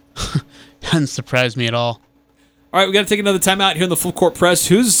 Doesn't surprise me at all. All right, we got to take another time out here in the Full Court Press.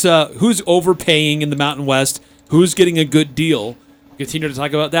 Who's overpaying in the Mountain West? Who's getting a good deal? We'll continue to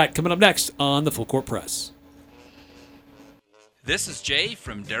talk about that coming up next on the Full Court Press. This is Jay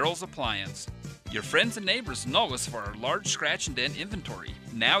from Daryl's Appliance. Your friends and neighbors know us for our large scratch and dent inventory.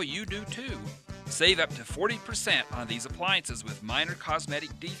 Now you do too. Save up to 40% on these appliances with minor cosmetic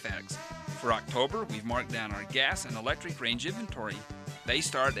defects. For October, we've marked down our gas and electric range inventory. They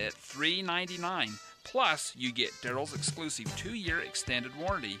start at $3.99. Plus, you get Daryl's exclusive 2-year extended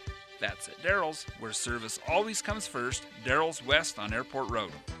warranty. That's at Daryl's, where service always comes first. Daryl's West on Airport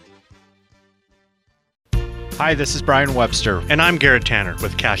Road. Hi, this is Brian Webster. And I'm Garrett Tanner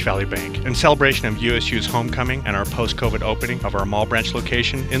with Cache Valley Bank. In celebration of USU's homecoming and our post-COVID opening of our mall branch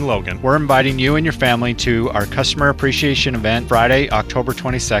location in Logan, we're inviting you and your family to our Customer Appreciation event Friday, October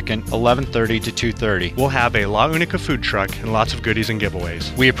 22nd, 11:30 to 2:30. We'll have a La Unica food truck and lots of goodies and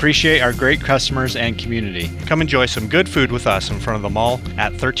giveaways. We appreciate our great customers and community. Come enjoy some good food with us in front of the mall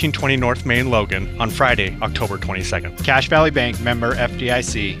at 1320 North Main, Logan on Friday, October 22nd. Cache Valley Bank, member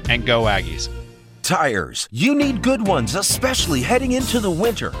FDIC, and go Aggies. Tires. You need good ones, especially heading into the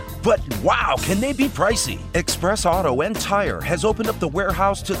winter. But wow, can they be pricey? Express Auto and Tire has opened up the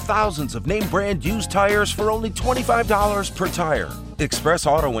warehouse to thousands of name brand used tires for only $25 per tire. Express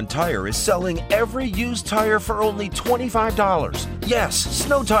Auto and Tire is selling every used tire for only $25. Yes,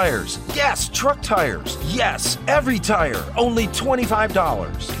 snow tires. Yes, truck tires. Yes, every tire, only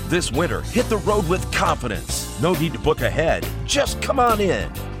 $25. This winter, hit the road with confidence. No need to book ahead. Just come on in.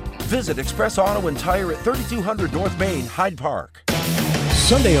 Visit Express Auto and Tire at 3200 North Main, Hyde Park.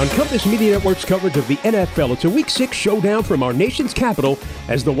 Sunday on Compass Media Network's coverage of the NFL, it's a Week 6 showdown from our nation's capital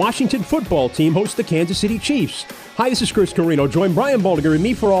as the Washington football team hosts the Kansas City Chiefs. Hi, this is Chris Carino. Join Brian Baldinger and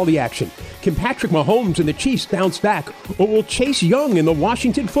me for all the action. Can Patrick Mahomes and the Chiefs bounce back, or will Chase Young and the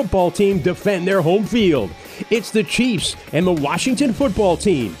Washington football team defend their home field? It's the Chiefs and the Washington football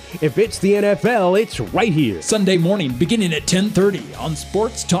team. If it's the NFL, it's right here. Sunday morning beginning at 10:30 on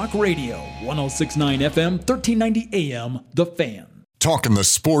Sports Talk Radio, 106.9 FM, 1390 AM, The Fan. talking the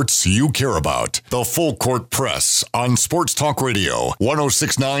sports you care about. The Full Court Press on Sports Talk Radio,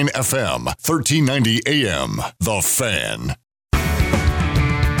 106.9 FM, 1390 AM. The Fan.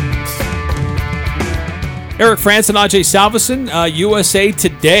 Eric Frandsen, Ajay Salvesen, USA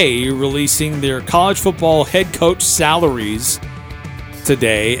Today releasing their college football head coach salaries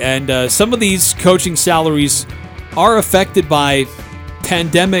today. And some of these coaching salaries are affected by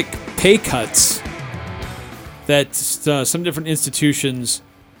pandemic pay cuts that some different institutions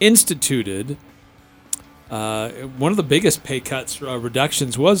instituted. One of the biggest pay cuts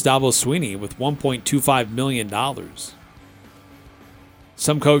reductions was Dabo Swinney with $1.25 million.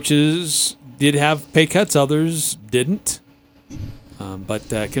 Some coaches did have pay cuts, others didn't. But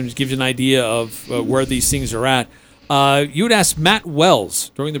can just give you an idea of where these things are at. You would ask Matt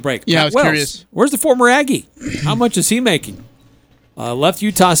Wells during the break. Yeah, Matt I was Wells, curious. Where's the former Aggie? How much is he making? Left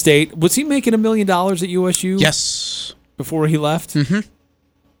Utah State. Was he making $1 million at USU? Yes. Before he left? Mm-hmm.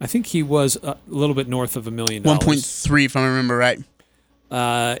 I think he was a little bit north of $1 million. 1.3, if I remember right.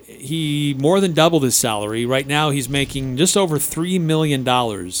 He more than doubled his salary. Right now, he's making just over $3 million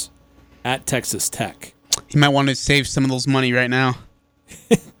at Texas Tech. He might want to save some of those money right now.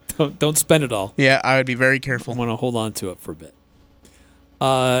 Don't spend it all. Yeah, I would be very careful. I want to hold on to it for a bit.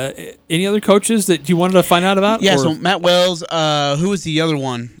 Any other coaches that you wanted to find out about? Yeah, or? so Matt Wells, who was the other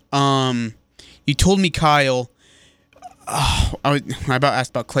one? You told me Kyle. I asked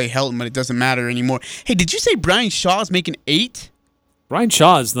about Clay Helton, but it doesn't matter anymore. Hey, did you say Brian Shaw's making 8? Brian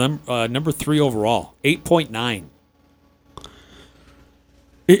Shaw is number 3 overall, 8.9.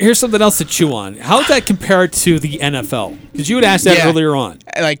 Here's something else to chew on. How would that compare to the NFL? Because you had asked that earlier on.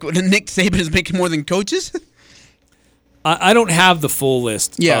 Like, Nick Saban is making more than coaches? I don't have the full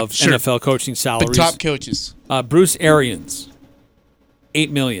list of sure. NFL coaching salaries. But top coaches. Bruce Arians, $8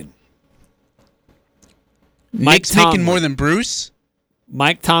 million. Nick's making more than Bruce?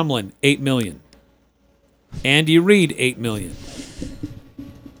 Mike Tomlin, $8 million. Andy Reid, $8 million.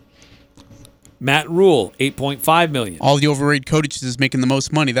 Matt Rule, $8.5 million. All the overrated coaches is making the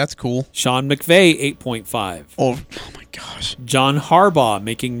most money. That's cool. Sean McVay, $8.5. Oh my gosh. John Harbaugh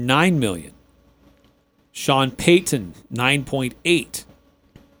making $9 million. Sean Payton, $9.8.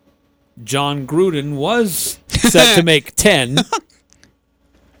 John Gruden was set to make 10.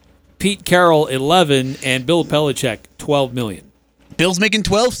 Pete Carroll, 11, and Bill Belichick, $12 million. Bill's making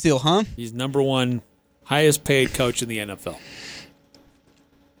 12 still, huh? He's number 1 highest paid coach in the NFL.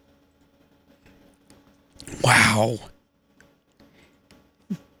 Wow.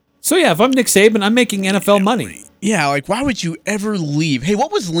 So yeah, if I'm Nick Saban, I'm making NFL money. Yeah, like why would you ever leave? Hey,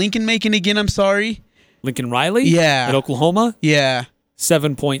 what was Lincoln making again? I'm sorry. Lincoln Riley? Yeah. At Oklahoma? Yeah.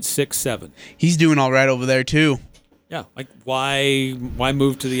 7.67. He's doing all right over there too. Yeah, like why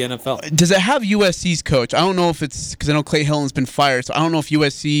move to the NFL? Does it have USC's coach? I don't know if it's because I know Clay Helton's been fired, so I don't know if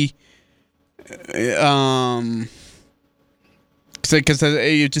USC, because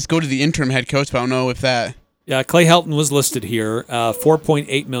you just go to the interim head coach, but I don't know if that. Yeah, Clay Helton was listed here,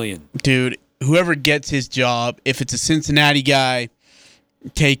 $4.8 million. Dude, whoever gets his job, if it's a Cincinnati guy,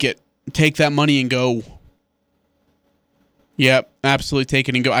 take it, take that money and go. Yep, absolutely take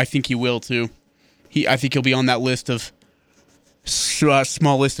it and go. I think he will too. I think he'll be on that list of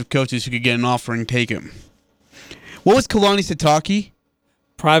small list of coaches who could get an offer and take him. What was Kalani Sitake?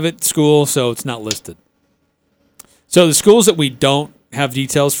 Private school, so it's not listed. So the schools that we don't have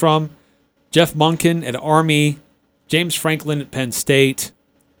details from, Jeff Monken at Army, James Franklin at Penn State,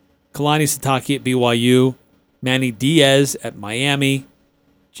 Kalani Sitake at BYU, Manny Diaz at Miami,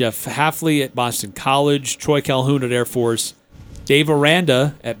 Jeff Hafley at Boston College, Troy Calhoun at Air Force, Dave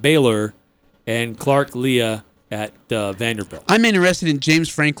Aranda at Baylor, and Clark Leah at Vanderbilt. I'm interested in James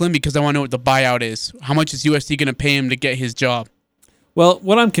Franklin because I want to know what the buyout is. How much is USC going to pay him to get his job? Well,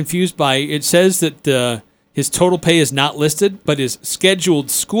 what I'm confused by, it says that his total pay is not listed, but his scheduled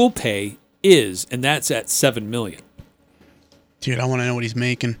school pay is, and that's at $7 million. Dude, I want to know what he's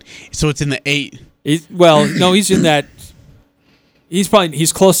making. So it's in the 8. No, he's in that. He's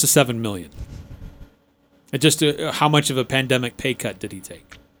close to $7 million. Just how much of a pandemic pay cut did he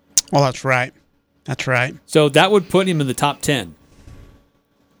take? Oh, that's right. That's right. So that would put him in the top 10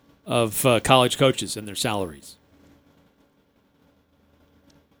 of college coaches and their salaries.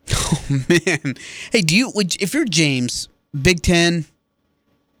 Oh, man. Hey, if you're James, Big Ten,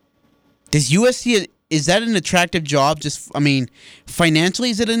 does USC, is that an attractive job? Financially,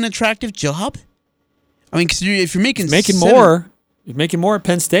 is it an attractive job? I mean, because if you're making more, you're making more at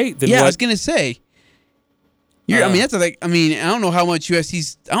Penn State than I was going to say. I don't know how much I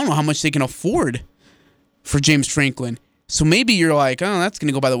don't know how much they can afford for James Franklin. So maybe you're like, oh, that's going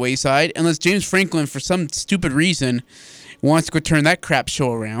to go by the wayside. Unless James Franklin, for some stupid reason, wants to go turn that crap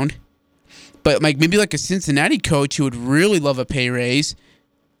show around. But maybe a Cincinnati coach who would really love a pay raise,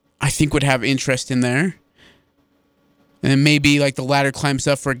 I think would have interest in there. And then maybe the ladder climbs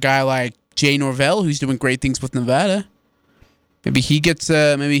up for a guy like Jay Norvell, who's doing great things with Nevada. Maybe he gets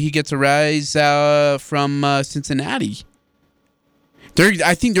a rise from Cincinnati.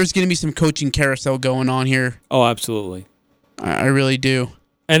 I think there's going to be some coaching carousel going on here. Oh, absolutely. I really do.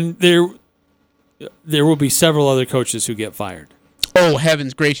 And there will be several other coaches who get fired. Oh,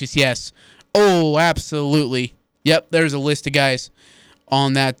 heavens gracious, yes. Oh, absolutely. Yep, there's a list of guys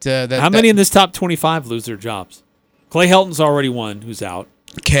on that. How many in this top 25 lose their jobs? Clay Helton's already one who's out.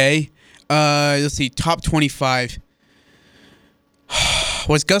 Okay. Let's see. Top 25.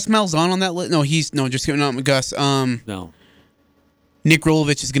 Was Gus Malzahn on that list? No, just kidding. Not Gus. No. Nick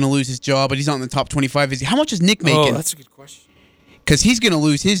Rolovich is going to lose his job, but he's not in the top 25. Is he? How much is Nick making? Oh, that's a good question. Because he's going to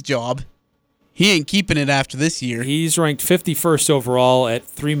lose his job. He ain't keeping it after this year. He's ranked 51st overall at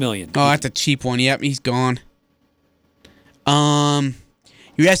 $3 million. Oh, that's a cheap one. Yep, he's gone.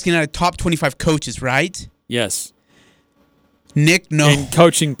 You're asking out of top 25 coaches, right? Yes. Nick, no. And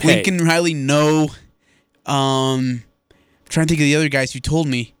coaching pay. Lincoln Riley, no. I'm trying to think of the other guys who told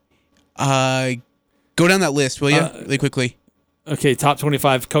me. Go down that list, will you? Really quickly. Okay, top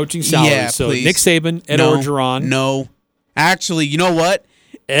 25 coaching salaries. Yeah, so please. Nick Saban, Ed Orgeron. No. Actually, you know what?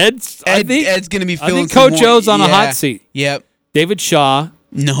 Ed's going to be feeling Coach O's on a hot seat. Yep. David Shaw.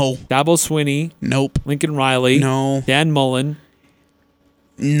 No. Dabo Swinney. Nope. Lincoln Riley. No. Dan Mullen.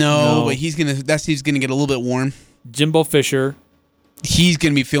 No, but he's gonna get a little bit warm. Jimbo Fisher. He's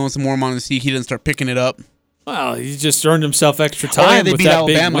gonna be feeling some warm on the seat. He doesn't start picking it up. Well, he's just earned himself extra time they with beat that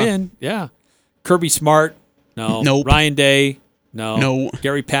Alabama. big win. Yeah. Kirby Smart. No. Nope. Ryan Day. No. No.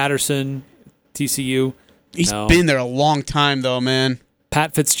 Gary Patterson. TCU. He's been there a long time though, man.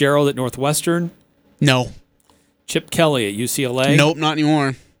 Pat Fitzgerald at Northwestern. No. Chip Kelly at UCLA. Nope, not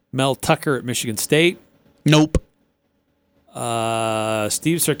anymore. Mel Tucker at Michigan State. Nope.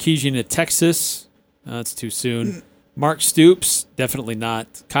 Steve Sarkisian at Texas. That's too soon. Mark Stoops, definitely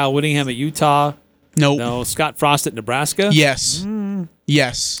not. Kyle Whittingham at Utah. Nope. No. Scott Frost at Nebraska. Yes.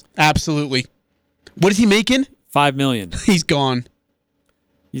 Yes, absolutely. What is he making? $5 million. He's gone.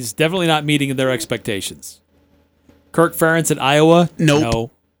 He's definitely not meeting their expectations. Kirk Ferentz at Iowa. Nope.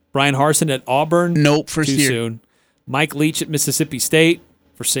 No. Brian Harsin at Auburn. Nope. First too year. soon. Mike Leach at Mississippi State.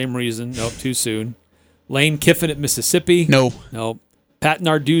 For same reason. Nope. Too soon. Lane Kiffin at Mississippi. No. Nope. Pat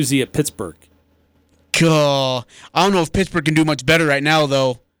Narduzzi at Pittsburgh. I don't know if Pittsburgh can do much better right now,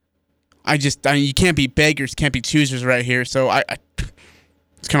 though. You can't be beggars, can't be choosers right here. So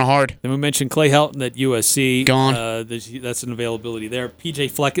it's kind of hard. Then we mentioned Clay Helton at USC. Gone. That's an availability there. PJ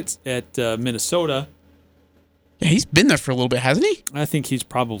Fleck at Minnesota. Yeah, he's been there for a little bit, hasn't he? I think he's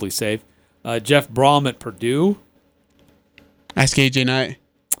probably safe. Jeff Brom at Purdue. Ask AJ Knight.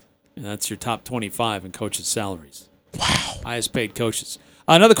 And that's your top 25 in coaches' salaries. Wow. Highest paid coaches.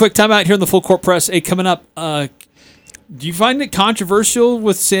 Another quick timeout here in the Full Court Press. Hey, coming up, do you find it controversial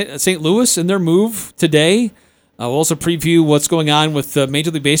with St. Louis and their move today? We'll also preview what's going on with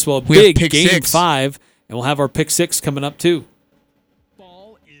Major League Baseball. Big Game 5, and we'll have our Pick 6 coming up, too.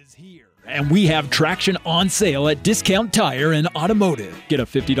 And we have traction on sale at Discount Tire and Automotive. Get a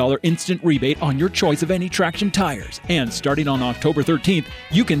 $50 instant rebate on your choice of any Traction tires. And starting on October 13th,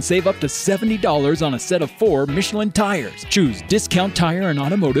 you can save up to $70 on a set of 4 Michelin tires. Choose Discount Tire and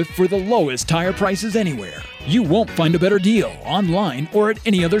Automotive for the lowest tire prices anywhere. You won't find a better deal online or at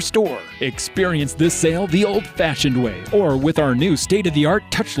any other store. Experience this sale the old-fashioned way or with our new state-of-the-art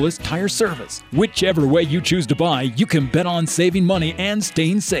touchless tire service. Whichever way you choose to buy, you can bet on saving money and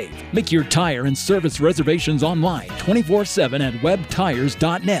staying safe. Make your tire and service reservations online 24/7 at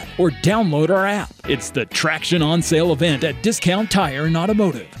webtires.net or download our app. It's the Traction on Sale event at Discount Tire and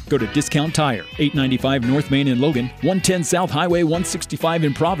Automotive. Go to Discount Tire, 895 North Main in Logan, 110 South Highway 165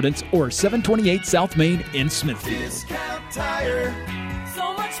 in Providence, or 728 South Main in Smithfield. Discount Tire.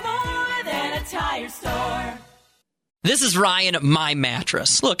 So much more than a tire store. This is Ryan at My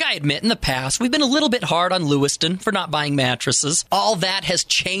Mattress. Look, I admit in the past, we've been a little bit hard on Lewiston for not buying mattresses. All that has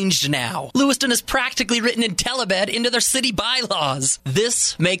changed now. Lewiston has practically written IntelliBed into their city bylaws.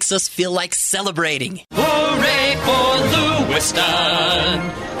 This makes us feel like celebrating. Hooray for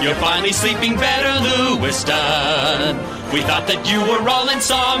Lewiston! You're finally sleeping better, Lewiston. We thought that you were all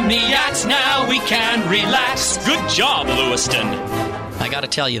insomniacs, now we can relax. Good job, Lewiston. I gotta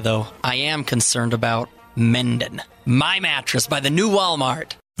tell you though, I am concerned about Mendon. My Mattress by the new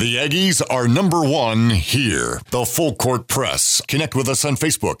Walmart. The Aggies are #1 here. The Full Court Press. Connect with us on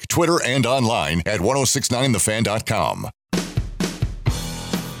Facebook, Twitter, and online at 1069thefan.com.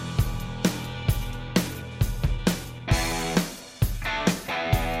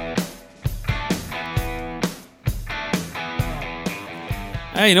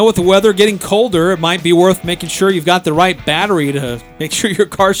 Hey, with the weather getting colder, it might be worth making sure you've got the right battery to make sure your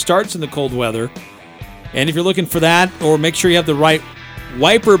car starts in the cold weather. And if you're looking for that, or make sure you have the right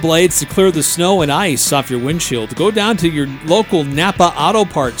wiper blades to clear the snow and ice off your windshield, go down to your local Napa Auto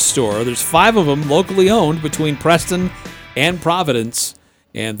Parts store. There's 5 of them locally owned between Preston and Providence,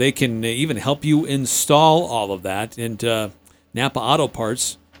 and they can even help you install all of that. And Napa Auto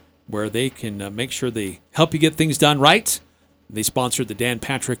Parts, where they can make sure they help you get things done right. They sponsored the Dan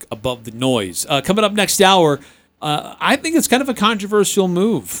Patrick Above the Noise. Coming up next hour, I think it's kind of a controversial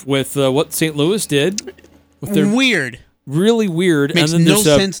move with what St. Louis did. With their weird. Really weird. Makes and then no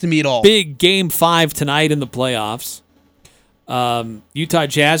sense to me at all. Big Game 5 tonight in the playoffs. Utah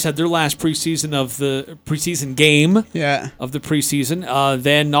Jazz had their last preseason game of the preseason.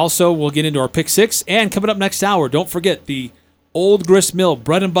 Then also we'll get into our Pick 6. And coming up next hour, don't forget the Old Grist Mill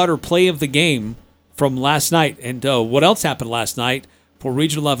bread and butter play of the game from last night. And what else happened last night for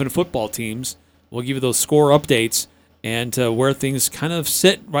Region 11 football teams. We'll give you those score updates and where things kind of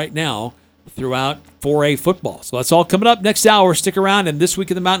sit right now throughout 4A football. So that's all coming up next hour. Stick around, and This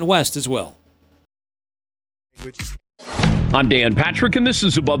Week in the Mountain West as well. I'm Dan Patrick, and this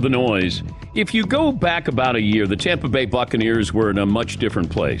is Above the Noise. If you go back about a year, the Tampa Bay Buccaneers were in a much different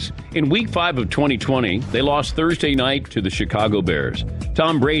place. In Week 5 of 2020, they lost Thursday night to the Chicago Bears.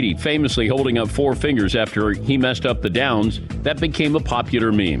 Tom Brady famously holding up 4 fingers after he messed up the downs. That became a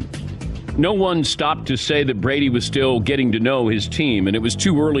popular meme. No one stopped to say that Brady was still getting to know his team, and it was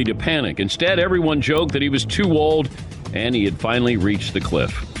too early to panic. Instead, everyone joked that he was too old, and he had finally reached the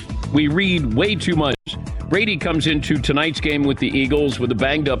cliff. We read way too much. Brady comes into tonight's game with the Eagles with a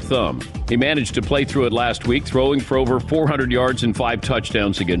banged-up thumb. He managed to play through it last week, throwing for over 400 yards and 5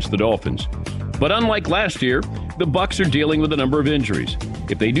 touchdowns against the Dolphins. But unlike last year, the Bucs are dealing with a number of injuries.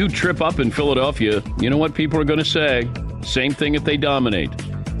 If they do trip up in Philadelphia, you know what people are going to say. Same thing if they dominate.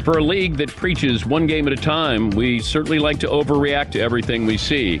 For a league that preaches one game at a time, we certainly like to overreact to everything we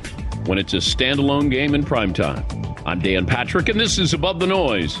see when it's a standalone game in primetime. I'm Dan Patrick, and this is Above the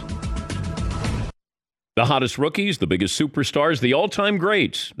Noise. The hottest rookies, the biggest superstars, the all-time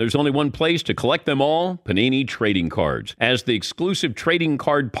greats. There's only one place to collect them all, Panini Trading Cards. As the exclusive trading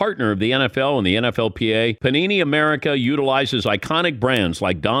card partner of the NFL and the NFLPA, Panini America utilizes iconic brands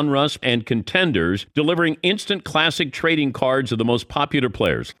like Donruss and Contenders, delivering instant classic trading cards of the most popular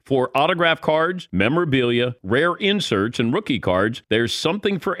players. For autograph cards, memorabilia, rare inserts, and rookie cards, there's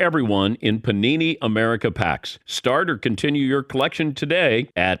something for everyone in Panini America packs. Start or continue your collection today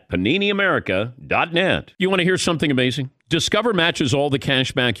at PaniniAmerica.net. You want to hear something amazing? Discover matches all the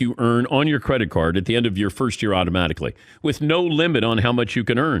cash back you earn on your credit card at the end of your first year automatically, with no limit on how much you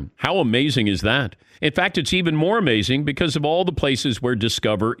can earn. How amazing is that? In fact, it's even more amazing because of all the places where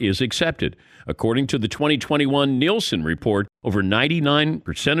Discover is accepted. According to the 2021 Nielsen report, over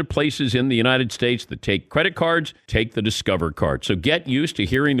 99% of places in the United States that take credit cards take the Discover card. So get used to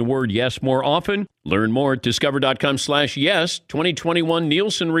hearing the word yes more often. Learn more at discover.com/yes. 2021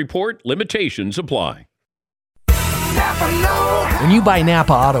 Nielsen report. Limitations apply. When you buy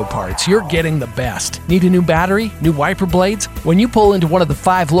Napa Auto Parts, you're getting the best. Need a new battery? New wiper blades? When you pull into one of the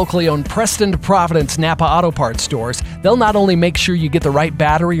 5 locally owned Preston to Providence Napa Auto Parts stores, they'll not only make sure you get the right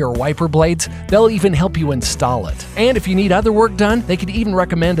battery or wiper blades, they'll even help you install it. And if you need other work done, they could even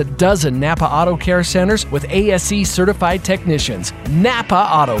recommend a dozen Napa Auto Care Centers with ASE certified technicians. Napa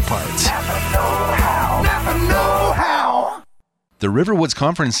Auto Parts. Napa know-how. Napa know-how. The Riverwoods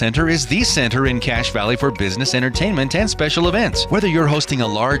Conference Center is the center in Cache Valley for business, entertainment, and special events. Whether you're hosting a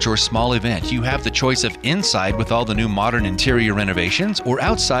large or small event, you have the choice of inside with all the new modern interior renovations or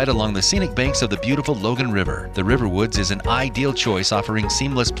outside along the scenic banks of the beautiful Logan River. The Riverwoods is an ideal choice, offering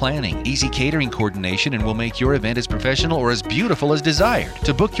seamless planning, easy catering coordination, and will make your event as professional or as beautiful as desired.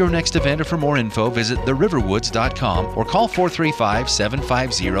 To book your next event or for more info, visit theriverwoods.com or call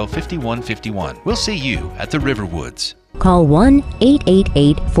 435-750-5151. We'll see you at the Riverwoods. Call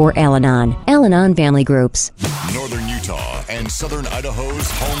 1-888-4-ALANON. Al-Anon Family Groups. Northern Utah and Southern Idaho's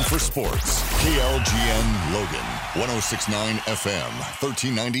home for sports. KLGN Logan, 106.9 FM,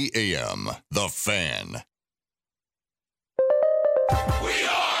 1390 AM. The Fan.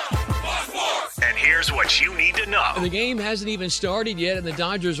 And here's what you need to know. The game hasn't even started yet, and the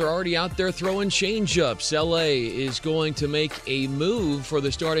Dodgers are already out there throwing changeups. LA is going to make a move for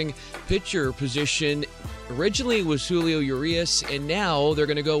the starting pitcher position. Originally it was Julio Urias, and now they're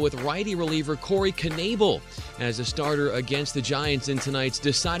going to go with righty reliever Corey Knebel as a starter against the Giants in tonight's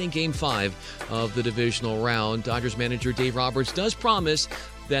deciding Game 5 of the divisional round. Dodgers manager Dave Roberts does promise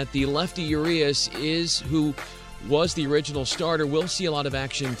that the lefty Urias is who was the original starter. We'll see a lot of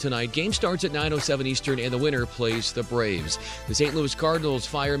action tonight. Game starts at 9:07 Eastern, and the winner plays the Braves. The St. Louis Cardinals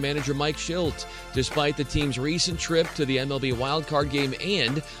fire manager Mike Schilt, despite the team's recent trip to the MLB wildcard game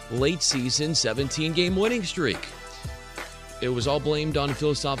and late-season 17-game winning streak. It was all blamed on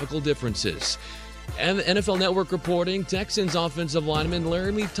philosophical differences. And the NFL Network reporting, Texans offensive lineman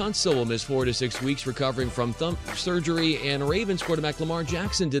Laramie Tunsil will miss 4 to 6 weeks recovering from thumb surgery, and Ravens quarterback Lamar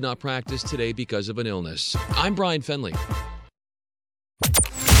Jackson did not practice today because of an illness. I'm Brian Fenley.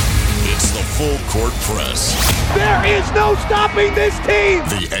 It's the Full Court Press. There is no stopping this team.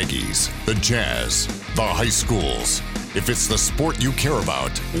 The Aggies, the Jazz, the high schools. If it's the sport you care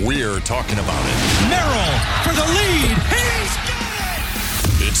about, we're talking about it. Merrill for the lead. He's got it.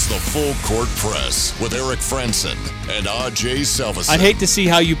 It's the Full Court Press with Eric Frandsen and Ajay Salvesen. I'd hate to see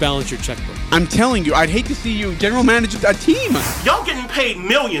how you balance your checkbook. I'm telling you, I'd hate to see you general manage a team. Y'all getting paid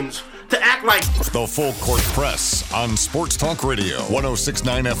millions to act like... The Full Court Press on Sports Talk Radio,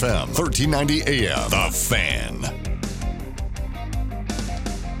 106.9 FM, 1390 AM. The Fan.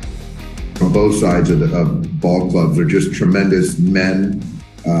 On both sides of ball clubs are just tremendous men,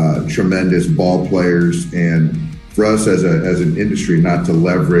 tremendous ball players, and for us as an industry not to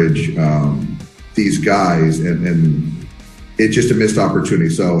leverage these guys, and it's just a missed opportunity.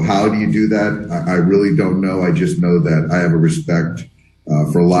 So how do you do that? I really don't know. I just know that I have a respect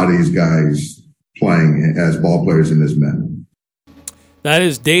for a lot of these guys playing as ball players and as men. That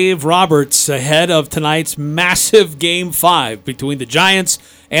is Dave Roberts ahead of tonight's massive Game 5 between the Giants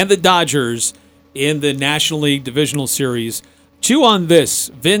and the Dodgers in the National League Divisional Series. Chew on this.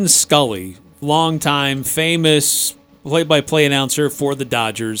 Vin Scully, longtime famous play-by-play announcer for the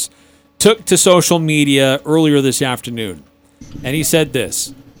Dodgers, took to social media earlier this afternoon. And he said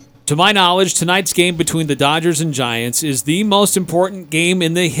this: "To my knowledge, tonight's game between the Dodgers and Giants is the most important game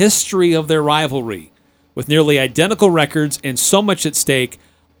in the history of their rivalry. With nearly identical records and so much at stake,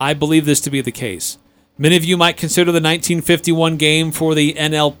 I believe this to be the case. Many of you might consider the 1951 game for the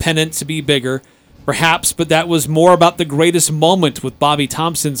NL pennant to be bigger, perhaps, but that was more about the greatest moment with Bobby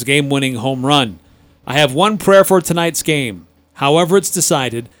Thompson's game-winning home run. I have one prayer for tonight's game. However it's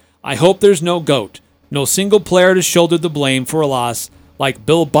decided, I hope there's no GOAT, no single player to shoulder the blame for a loss like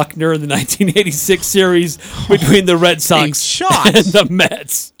Bill Buckner in the 1986 series between the Red Sox and the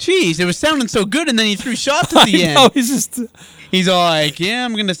Mets." Jeez, it was sounding so good, and then he threw shots at the end. Know, he's all like, yeah,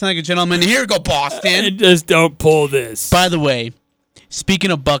 I'm going to sound like a gentleman. Here we go, Boston. Just don't pull this. By the way, speaking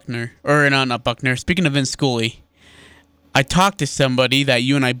of Buckner, or not Buckner, speaking of Vince Scully, I talked to somebody that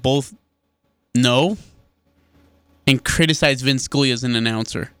you and I both know and criticized Vince Scully as an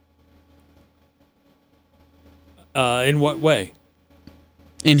announcer. In what way?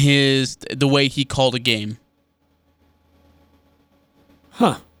 In the way he called a game.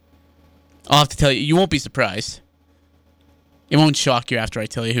 Huh. I'll have to tell you. You won't be surprised. It won't shock you after I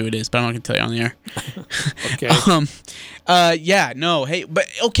tell you who it is, but I'm not going to tell you on the air. Okay. Yeah, no. Hey, but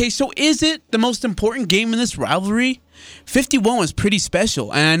okay, so is it the most important game in this rivalry? 51 was pretty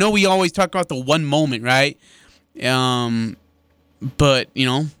special. And I know we always talk about the one moment, right? But,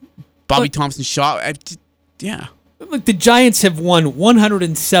 Bobby Thompson shot. Yeah. Look, the Giants have won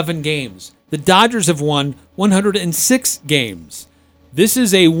 107 games. The Dodgers have won 106 games. This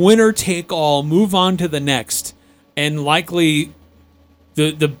is a winner-take-all, move on to the next, and likely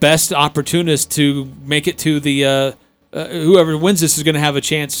the best opportunist to make it to the whoever wins this is going to have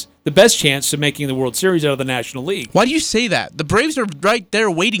the best chance of making the World Series out of the National League. Why do you say that? The Braves are right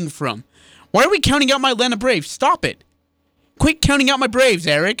there waiting for them. Why are we counting out my Atlanta Braves? Stop it. Quit counting out my Braves,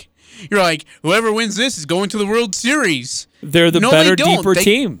 Eric. You're like, whoever wins this is going to the World Series. They're the better, deeper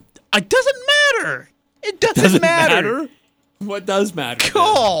team. It doesn't matter. It doesn't matter. What does matter?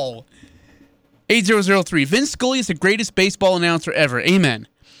 Call. 8003. Vince Scully is the greatest baseball announcer ever. Amen.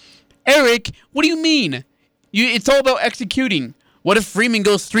 Eric, what do you mean? It's all about executing. What if Freeman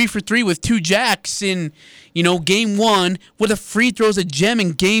goes 3 for 3 with 2 jacks in, game 1? What if Free throws a gem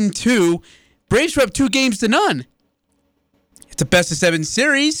in game 2? Braves are up 2-0. It's a best-of-7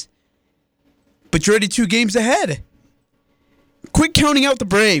 series. But you're already 2 games ahead. Quit counting out the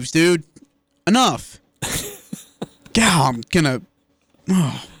Braves, dude. Enough. God, I'm gonna...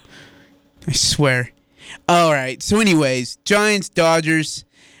 Oh, I swear. All right. So anyways, Giants, Dodgers.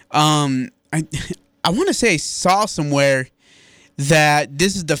 I want to say I saw somewhere that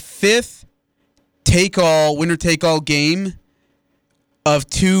this is the 5th winner-take-all game of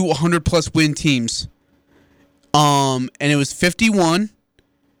 2 100-plus win teams. And it was 51...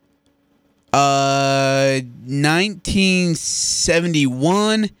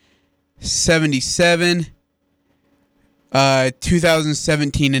 1971, 77,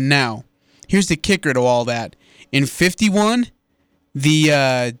 2017, and now. Here's the kicker to all that. In 51,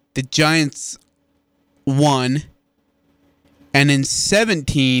 the Giants won, and in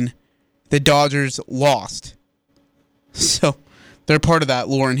 17, the Dodgers lost. So they're part of that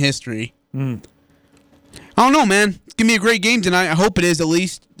lore and history. I don't know, man. It's going to be a great game tonight. I hope it is, at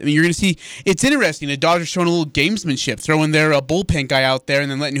least. I mean, you're going to see. It's interesting. The Dodgers showing a little gamesmanship, throwing their bullpen guy out there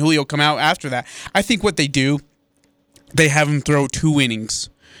and then letting Julio come out after that. I think what they do, they have him throw 2 innings.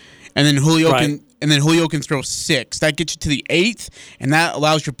 And then Julio can throw 6. That gets you to the 8th, and that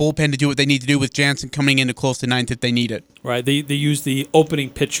allows your bullpen to do what they need to do with Jansen coming into close to 9th if they need it. Right. They use the opening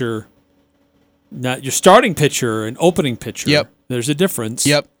pitcher, not your starting pitcher, and opening pitcher. Yep. There's a difference.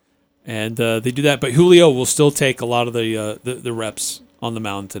 Yep. And they do that, but Julio will still take a lot of the reps on the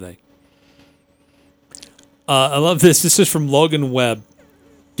mound today. I love this. This is from Logan Webb,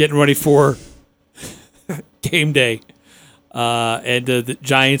 getting ready for game day. And the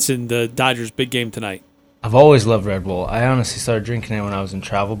Giants and the Dodgers big game tonight. I've always loved Red Bull. I honestly started drinking it when I was in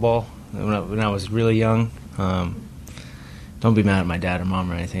travel ball, when I was really young. Don't be mad at my dad or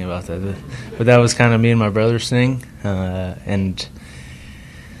mom or anything about that. But that was kind of me and my brother's thing. And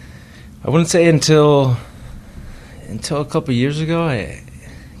I wouldn't say until a couple years ago.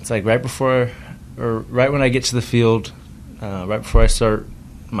 It's like right when I get to the field, right before I start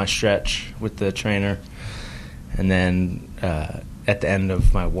my stretch with the trainer, and then at the end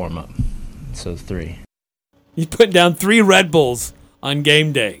of my warm-up. So 3. You put down 3 Red Bulls on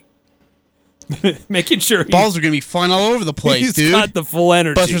game day. Making sure balls are going to be flying all over the place, dude. He's got the full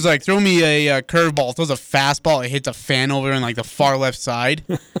energy. Buster's like, throw me a curveball. Throws a fastball. It hits a fan over in like the far left side.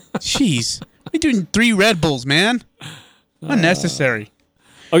 Jeez. What are you doing 3 Red Bulls, man? Unnecessary.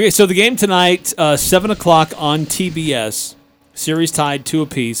 Okay, so the game tonight, 7 o'clock on TBS. Series tied 2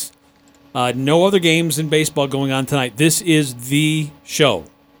 apiece. No other games in baseball going on tonight. This is the show.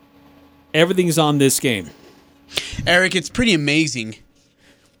 Everything's on this game. Eric, it's pretty amazing.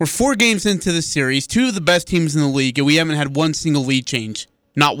 We're 4 games into the series, 2 of the best teams in the league, and we haven't had one single lead change.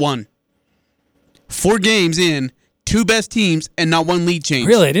 Not one. 4 games in, 2 best teams, and not one lead change.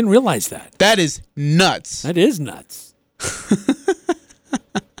 Really? I didn't realize that. That is nuts. That is nuts.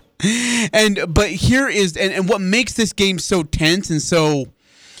 But here is, and what makes this game so tense and so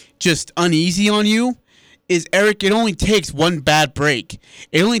just uneasy on you is, Eric, it only takes one bad break.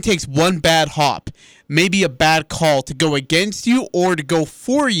 It only takes one bad hop, maybe a bad call to go against you or to go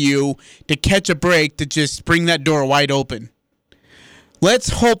for you to catch a break to just spring that door wide open. Let's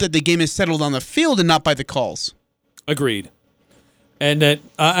hope that the game is settled on the field and not by the calls. Agreed. And that,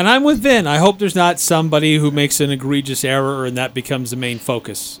 and I'm with Vin. I hope there's not somebody who makes an egregious error and that becomes the main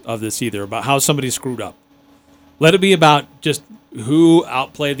focus of this either, about how somebody screwed up. Let it be about just who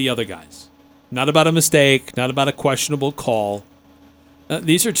outplayed the other guys. Not about a mistake, not about a questionable call.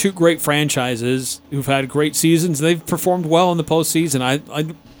 These are 2 great franchises who've had great seasons. They've performed well in the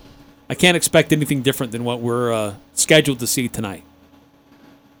postseason. I can't expect anything different than what we're scheduled to see tonight.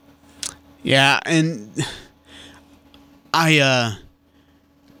 Yeah, and the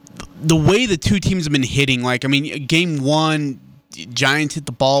way the 2 teams have been hitting, like, I mean, game 1, Giants hit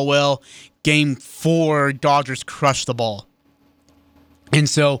the ball well. Game 4, Dodgers crushed the ball. And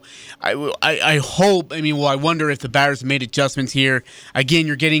so I hope, I wonder if the batters have made adjustments here. Again,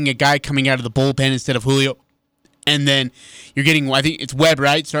 you're getting a guy coming out of the bullpen instead of Julio. And then you're getting, I think it's Webb,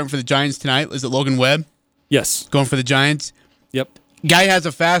 right? Starting for the Giants tonight. Is it Logan Webb? Yes. Going for the Giants? Yep. Guy has a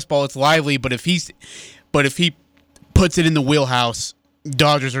fastball. It's lively, but if he puts it in the wheelhouse,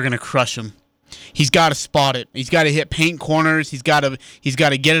 Dodgers are going to crush him. He's got to spot it. He's got to hit paint corners. He's got to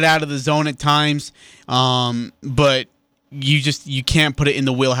get it out of the zone at times. But you can't put it in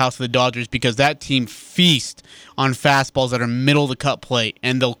the wheelhouse of the Dodgers because that team feast on fastballs that are middle of the cut plate,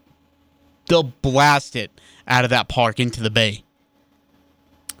 and they'll blast it out of that park into the bay.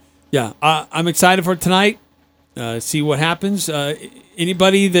 Yeah, I'm excited for tonight. See what happens.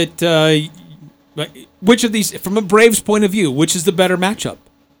 Anybody that which of these, from a Braves point of view, which is the better matchup?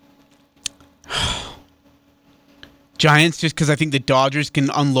 Giants, just because I think the Dodgers can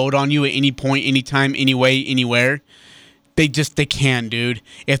unload on you at any point, anytime, anyway, anywhere. They can, dude.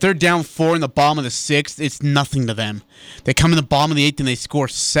 If they're down 4 in the bottom of the 6th, it's nothing to them. They come in the bottom of the 8th and they score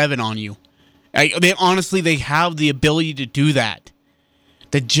 7 on you. They have the ability to do that.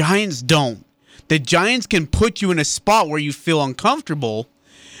 The Giants don't. The Giants can put you in a spot where you feel uncomfortable,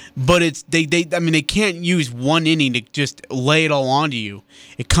 but they can't use 1 inning to just lay it all onto you.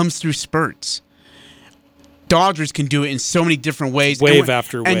 It comes through spurts. Dodgers can do it in so many different ways. Wave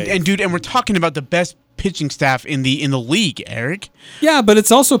after wave. And dude, and we're talking about the best pitching staff in the league, Eric. Yeah, but it's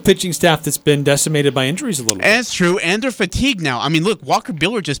also pitching staff that's been decimated by injuries a little bit. That's true, and they're fatigued now. I mean, look, Walker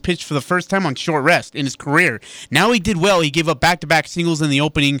Buehler just pitched for the first time on short rest in his career. Now he did well. He gave up back-to-back singles in the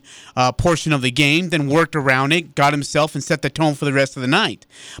opening portion of the game, then worked around it, got himself, and set the tone for the rest of the night.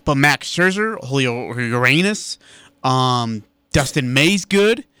 But Max Scherzer, Julio Urias, Dustin May's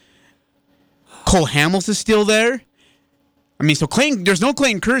good. Cole Hamels is still there. I mean, so there's no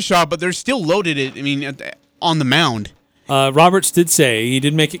Clayton Kershaw, but they're still loaded. On the mound. Roberts did say, he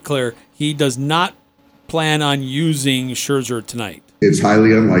did make it clear, he does not plan on using Scherzer tonight. It's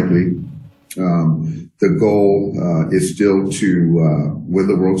highly unlikely. The goal is still to win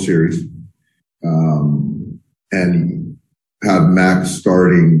the World Series and have Max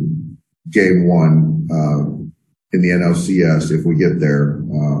starting game one in the NLCS if we get there.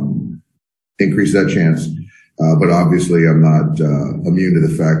 Increase that chance. But obviously, I'm not immune to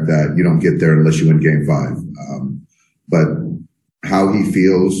the fact that you don't get there unless you win Game 5. But how he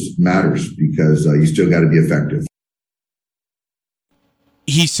feels matters because you still got to be effective.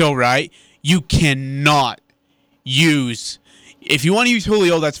 He's so right. You cannot use... If you want to use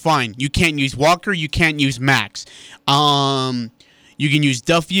Julio, that's fine. You can't use Walker. You can't use Max. You can use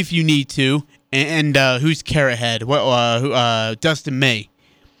Duffy if you need to. And who's Carrot Head? Dustin May.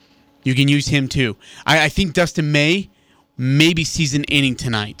 You can use him too. I think Dustin May maybe sees an inning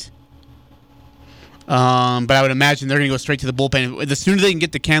tonight. But I would imagine they're going to go straight to the bullpen. The sooner they can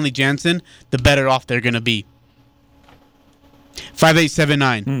get to Kenley Jansen, the better off they're going to be.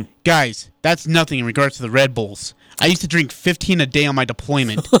 5879. Guys, that's nothing in regards to the Red Bulls. I used to drink 15 a day on my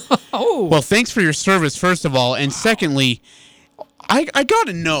deployment. Oh. Well, thanks for your service, first of all. And secondly, I got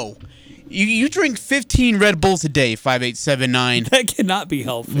to know. You drink 15 Red Bulls a day, 5879. That cannot be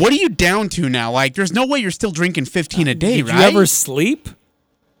healthy. What are you down to now? Like, there's no way you're still drinking 15 a day, right? Did you ever sleep?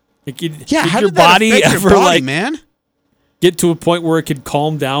 Like, did how your did that body affect ever your body, man? Get to a point where it could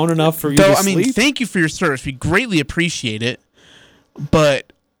calm down enough for you to sleep? I mean, thank you for your service. We greatly appreciate it.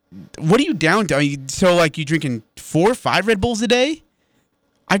 But what are you down to? You drinking 4 or 5 Red Bulls a day?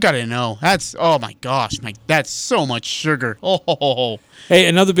 I gotta know. Oh my gosh, that's so much sugar. Oh. Hey,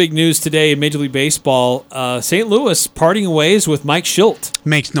 another big news today in Major League Baseball. St. Louis parting ways with Mike Schilt.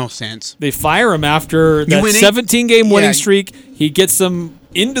 Makes no sense. They fire him after that 17-game winning streak. He gets them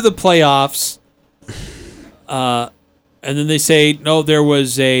into the playoffs. And then they say, no, there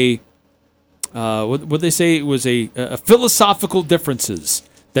was what they say? It was a philosophical differences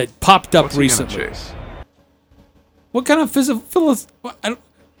that popped up recently. What kind of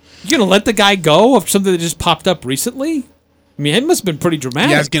you gonna let the guy go of something that just popped up recently? I mean, it must have been pretty dramatic.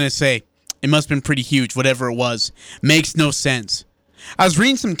 Yeah, I was gonna say it must have been pretty huge. Whatever it was, makes no sense. I was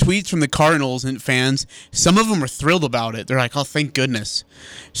reading some tweets from the Cardinals and fans. Some of them were thrilled about it. They're like, "Oh, thank goodness."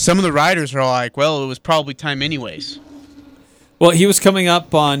 Some of the writers are like, "Well, it was probably time anyways." Well, he was coming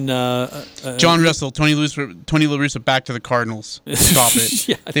up on John Russell, Tony La Russa back to the Cardinals. Stop it.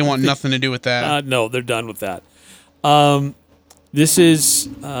 Yeah, they want nothing to do with that. No, they're done with that. This is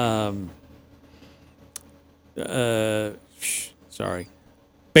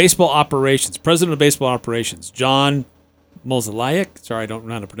baseball operations. President of baseball operations, John Mozeliak. Sorry, I don't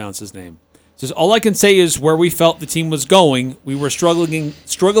know how to pronounce his name. Says, all I can say is where we felt the team was going, we were struggling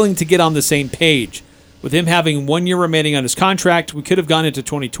to get on the same page. With him having 1 year remaining on his contract, we could have gone into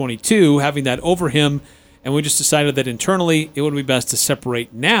 2022 having that over him, and we just decided that internally it would be best to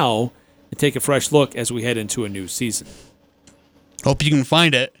separate now and take a fresh look as we head into a new season. Hope you can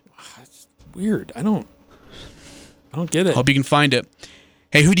find it. It's weird. I don't get it. Hope you can find it.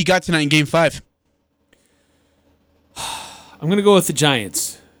 Hey, who do you got tonight in Game 5? I'm going to go with the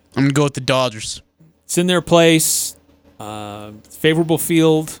Giants. I'm going to go with the Dodgers. It's in their place. Favorable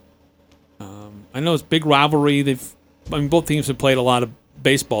field. I know it's big rivalry. Both teams have played a lot of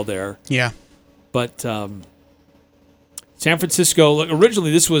baseball there. Yeah. But San Francisco,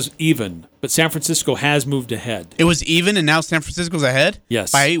 originally this was even, but San Francisco has moved ahead. It was even, and now San Francisco's ahead?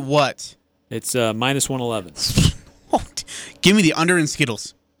 Yes. By what? It's minus 111. Give me the under in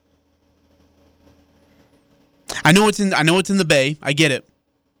Skittles. I know it's in the Bay. I get it.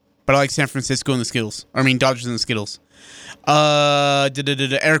 But I like San Francisco and the Skittles. Dodgers and the Skittles.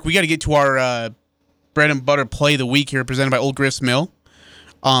 Eric, we got to get to our bread and butter play of the week here, presented by Old Grist Mill.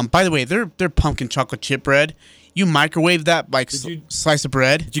 By the way, their pumpkin chocolate chip bread, you microwave that slice of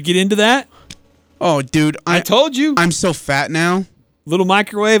bread. Did you get into that? Oh, dude. I told you. I'm so fat now. Little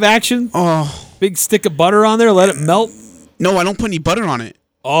microwave action. Oh. Big stick of butter on there. Let it melt. No, I don't put any butter on it.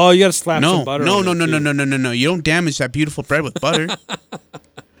 Oh, you got to slap some butter on it. No. You don't damage that beautiful bread with butter.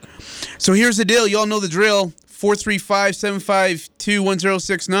 So here's the deal. You all know the drill.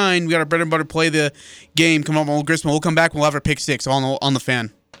 435-752-1069. We got our bread and butter play the game. Come on, Old Grisman. We'll come back. We'll have our pick six on the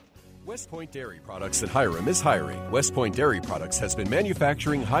Fan. West Point Dairy Products at Hiram is hiring. West Point Dairy Products has been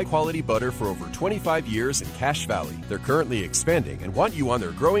manufacturing high-quality butter for over 25 years in Cache Valley. They're currently expanding and want you on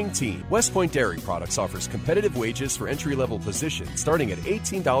their growing team. West Point Dairy Products offers competitive wages for entry-level positions starting at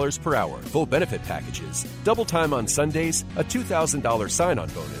 $18 per hour, full benefit packages, double time on Sundays, a $2,000 sign-on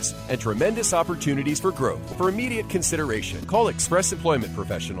bonus, and tremendous opportunities for growth. For immediate consideration, call Express Employment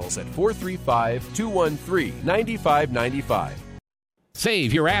Professionals at 435-213-9595.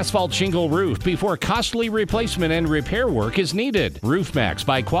 Save your asphalt shingle roof before costly replacement and repair work is needed. RoofMax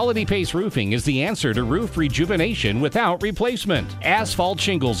by Quality Pace Roofing is the answer to roof rejuvenation without replacement. Asphalt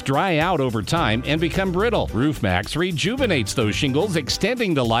shingles dry out over time and become brittle. RoofMax rejuvenates those shingles,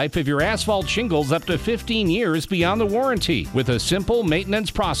 extending the life of your asphalt shingles up to 15 years beyond the warranty with a simple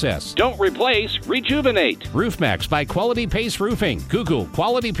maintenance process. Don't replace, rejuvenate. RoofMax by Quality Pace Roofing. Google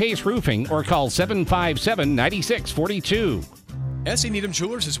Quality Pace Roofing or call 757-9642. S.E. Needham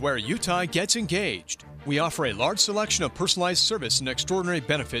Jewelers is where Utah gets engaged. We offer a large selection of personalized service and extraordinary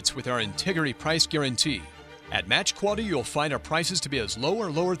benefits with our integrity price guarantee. At Match Quality, you'll find our prices to be as low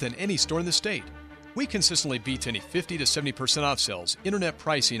or lower than any store in the state. We consistently beat any 50 to 70% off sales, internet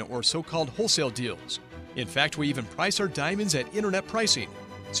pricing, or so-called wholesale deals. In fact, we even price our diamonds at internet pricing,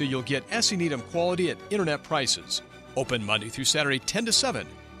 so you'll get S.E. Needham quality at internet prices. Open Monday through Saturday 10 to 7,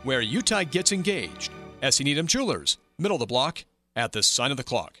 where Utah gets engaged. S.E. Needham Jewelers, middle of the block, at the sign of the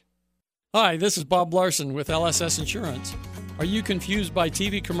clock. Hi, this is Bob Larson with LSS Insurance. Are you confused by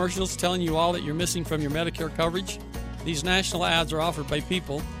TV commercials telling you all that you're missing from your Medicare coverage? These national ads are offered by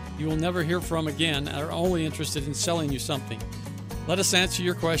people you will never hear from again and are only interested in selling you something. Let us answer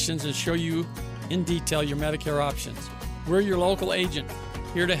your questions and show you in detail your Medicare options. We're your local agent,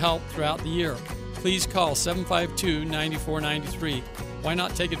 here to help throughout the year. Please call 752-9493. Why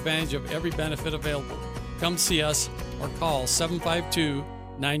not take advantage of every benefit available? Come see us or call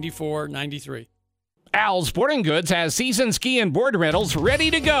 752-9493. Al Sporting Goods has season ski and board rentals ready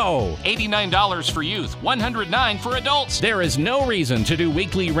to go. $89 for youth, $109 for adults. There is no reason to do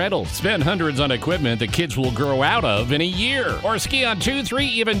weekly rentals. Spend hundreds on equipment the kids will grow out of in a year. Or ski on 2, 3,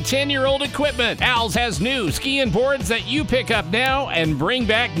 even 10-year-old equipment. Al's has new ski and boards that you pick up now and bring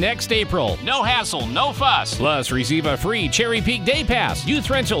back next April. No hassle, no fuss. Plus, receive a free Cherry Peak Day Pass. Youth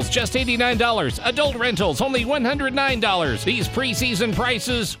rentals, just $89. Adult rentals, only $109. These preseason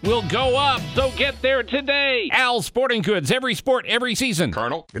prices will go up, so get there today. Al Sporting Goods, every sport, every season.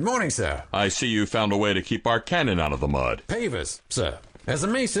 Colonel. Good morning, sir. I see you found a way to keep our cannon out of the mud. Pavers, sir. As a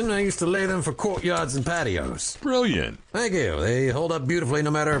mason, I used to lay them for courtyards and patios. Brilliant. Thank you. They hold up beautifully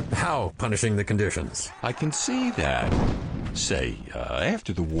no matter how punishing the conditions. I can see that. Say,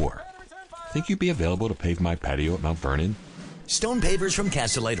 after the war, think you'd be available to pave my patio at Mount Vernon? Stone pavers from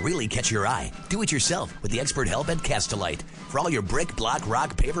Castellite really catch your eye. Do it yourself with the expert help at Castellite. For all your brick, block,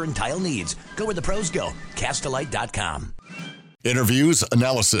 rock, paver, and tile needs, go where the pros go. Castellite.com. Interviews,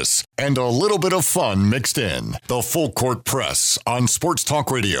 analysis, and a little bit of fun mixed in. The Full Court Press on Sports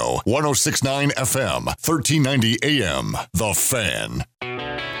Talk Radio, 106.9 FM, 1390 AM. The Fan.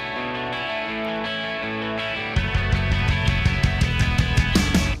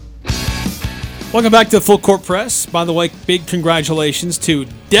 Welcome back to the Full Court Press. By the way, big congratulations to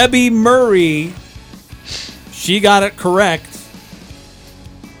Debbie Murray. She got it correct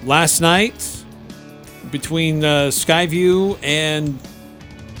last night between Skyview and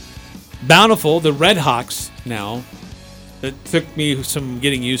Bountiful, the Red Hawks now. It took me some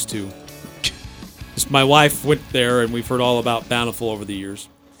getting used to. Just my wife went there, and we've heard all about Bountiful over the years.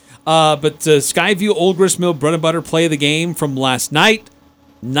 But Skyview Old Grist Mill bread and butter play of the game from last night.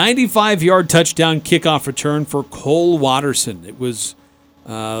 95-yard touchdown kickoff return for Cole Watterson. It was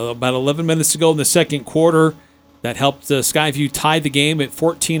about 11 minutes ago in the second quarter that helped Skyview tie the game at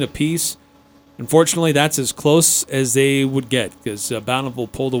 14 apiece. Unfortunately, that's as close as they would get because Bountiful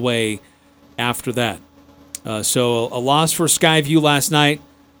pulled away after that. So a loss for Skyview last night.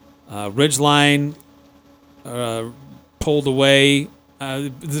 Ridgeline pulled away.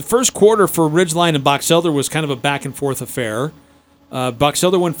 The first quarter for Ridgeline and Box Elder was kind of a back-and-forth affair. Box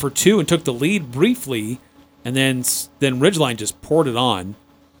Elder went for 2 and took the lead briefly, and then Ridgeline just poured it on.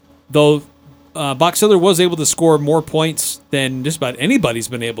 Though Box Elder was able to score more points than just about anybody's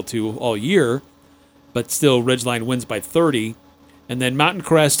been able to all year, but still Ridgeline wins by 30. And then Mountain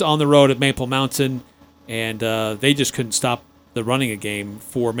Crest on the road at Maple Mountain, and they just couldn't stop the running game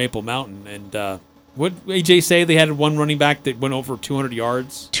for Maple Mountain. And what did AJ say? They had one running back that went over 200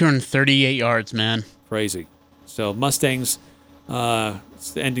 yards? 238 yards, man. Crazy. So Mustangs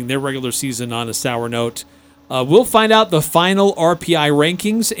It's ending their regular season on a sour note. We'll find out the final RPI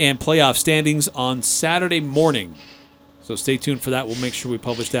rankings and playoff standings on Saturday morning. So stay tuned for that. We'll make sure we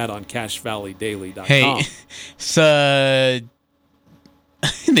publish that on CashValleyDaily.com. Hey, so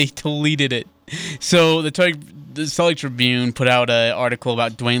they deleted it. So the Salt Lake Tribune put out an article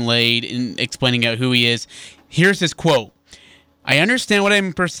about Dwayne Lade and explaining out who he is. Here's his quote. I understand what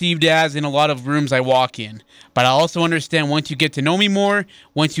I'm perceived as in a lot of rooms I walk in, but I also understand once you get to know me more,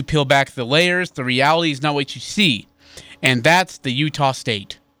 once you peel back the layers, the reality is not what you see. And that's the Utah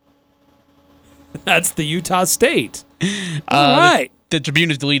State. That's the Utah State. All right. The Tribune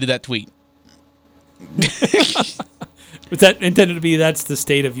has deleted that tweet. Was that intended to be that's the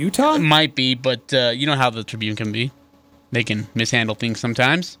state of Utah? It might be, but you know how the Tribune can be. They can mishandle things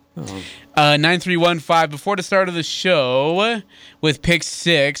sometimes. 9315, before the start of the show, with Pick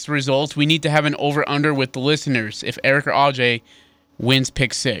 6 results, we need to have an over-under with the listeners if Eric or Ajay wins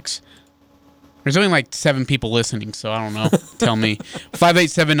Pick 6. There's only like 7 people listening, so I don't know. Tell me.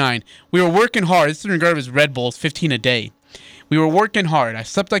 5879, we were working hard. This is in regard to his Red Bulls, 15 a day. We were working hard. I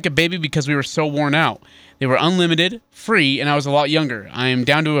slept like a baby because we were so worn out. They were unlimited, free, and I was a lot younger. I am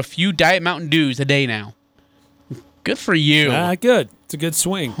down to a few Diet Mountain Dews a day now. Good for you. Good. It's a good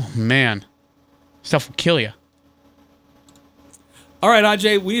swing. Oh, man. Stuff will kill you. All right,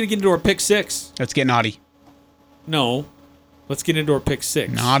 Ajay, we need to get into our Pick 6. Let's get naughty. No. Let's get into our Pick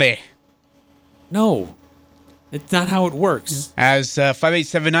 6. Naughty. No. It's not how it works. As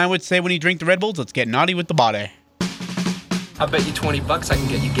 5879 would say when he drank the Red Bulls, let's get naughty with the body. I bet you $20 I can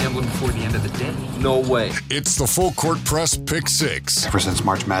get you gambling before the end of the day. No way. It's the Full Court Press Pick 6. Ever since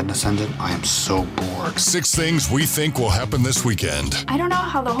March Madness ended, I am so bored. 6 things we think will happen this weekend. I don't know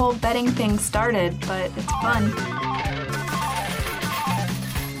how the whole betting thing started, but it's fun.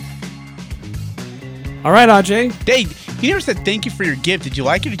 All right, Ajay. Hey, you never said thank you for your gift. Did you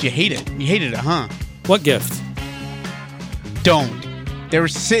like it or did you hate it? You hated it, huh? What gift? Don't. They were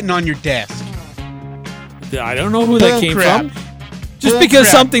sitting on your desk. I don't know who that came from. Just Bull because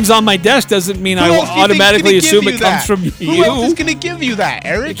crap. something's on my desk doesn't mean I Who else do you automatically think's assume gonna it give you comes from that? you. Who else is going to give you that,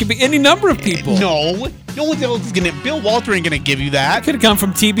 Eric? It could be any number of people. No one else is going to. Bill Walter ain't going to give you that. It could have come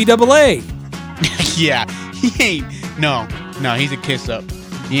from TBAA. Yeah, he ain't. No, he's a kiss up.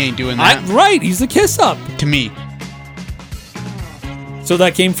 He ain't doing that. Right, he's the kiss up. To me. So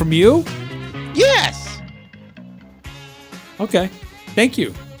that came from you? Yes. Okay. Thank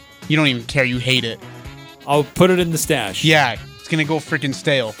you. You don't even care. You hate it. I'll put it in the stash. Yeah, it's going to go freaking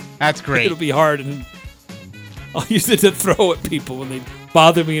stale. That's great. It'll be hard, and I'll use it to throw at people when they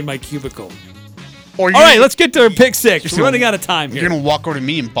bother me in my cubicle. All right, let's get to our Pick 6. We're running out of time here. You're going to walk over to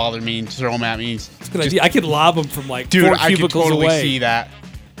me and bother me and throw them at me. That's a good idea. I could lob them from like Dude, 4 I could cubicles totally away. see that.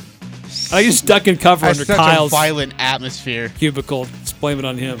 I just duck and cover under such Kyle's a violent atmosphere. cubicle. Just blame it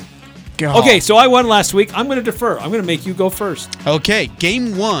on him. God. Okay, so I won last week. I'm going to defer. I'm going to make you go first. Okay,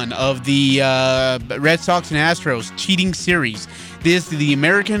 game 1 of the Red Sox and Astros cheating series. This is the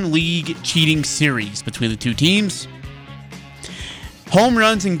American League cheating series between the two teams. Home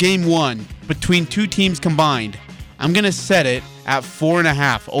runs in game 1 between two teams combined. I'm going to set it at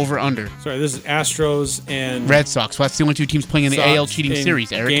 4.5 over under. Sorry, this is Astros and Red Sox. So that's the only two teams playing in the Sox AL cheating in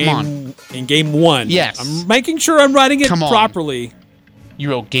series, Eric. Game, Come on. In game 1. Yes. I'm making sure I'm writing it Come on. properly. You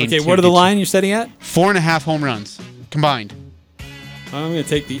wrote game 2. Okay, what are the line you're setting at? 4.5 home runs combined. I'm going to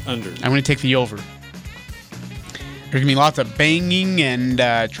take the under. I'm going to take the over. There's going to be lots of banging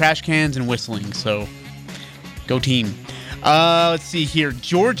and trash cans and whistling, so go team. Let's see here.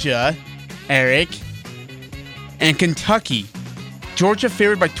 Georgia, Eric, and Kentucky. Georgia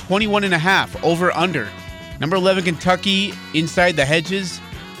favored by 21.5 over under. Number 11 Kentucky inside the hedges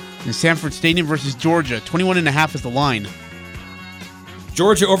in Sanford Stadium versus Georgia. 21.5 is the line.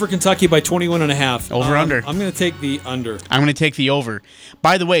 Georgia over Kentucky by 21.5. Over under. I'm going to take the under. I'm going to take the over.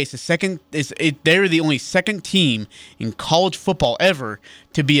 By the way, it's the second. They're the only second team in college football ever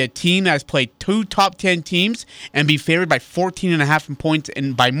to be a team that has played 2 top 10 teams and be favored by 14.5 points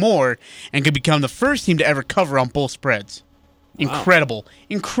and by more, and could become the first team to ever cover on both spreads. Incredible. Wow.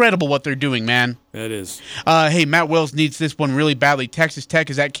 Incredible what they're doing, man. That is. Hey, Matt Wells needs this one really badly. Texas Tech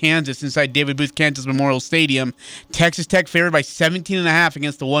is at Kansas inside David Booth Kansas Memorial Stadium. Texas Tech favored by 17.5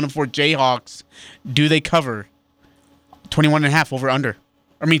 against the 1-4 Jayhawks. Do they cover? 21.5 over under.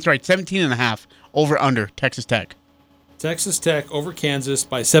 17.5 over under Texas Tech. Texas Tech over Kansas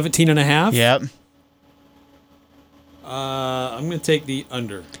by 17.5. Yep. I'm going to take the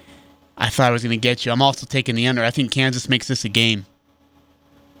under. I thought I was going to get you. I'm also taking the under. I think Kansas makes this a game.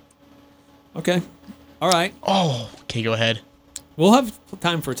 Okay. All right. Oh, okay, go ahead. We'll have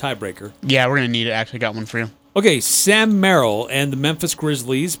time for a tiebreaker. Yeah, we're going to need it. Actually, I got one for you. Okay, Sam Merrill and the Memphis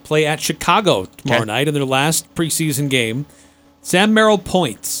Grizzlies play at Chicago tomorrow night in their last preseason game. Sam Merrill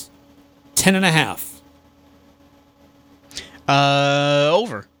points, 10.5.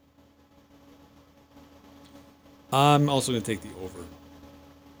 Over. I'm also going to take the over.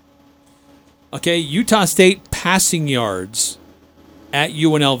 Okay, Utah State passing yards at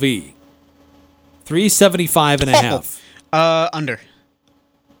UNLV, 375.5. Under.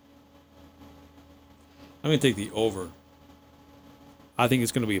 I'm going to take the over. I think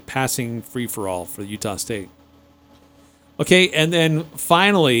it's going to be a passing free-for-all for Utah State. Okay, and then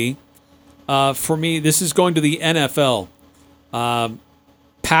finally, for me, this is going to the NFL.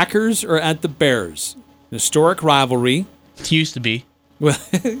 Packers are at the Bears. Historic rivalry. It used to be. Well,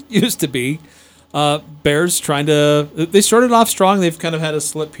 it used to be. Bears trying to... They started off strong. They've kind of had a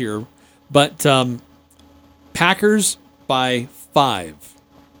slip here. But Packers by 5.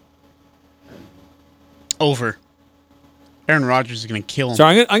 Over. Aaron Rodgers is going to kill him. So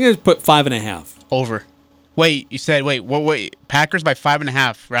I'm going to put 5.5. Over. Wait, you said, wait. Packers by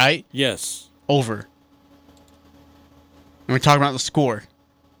 5.5, right? Yes. Over. And we're talking about the score.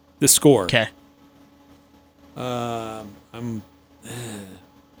 The score. Okay. I'll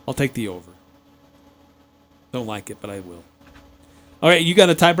take the over. Don't like it, but I will. All right, you got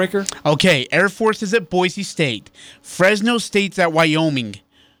a tiebreaker? Okay, Air Force is at Boise State. Fresno State's at Wyoming.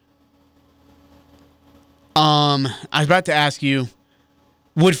 I was about to ask you,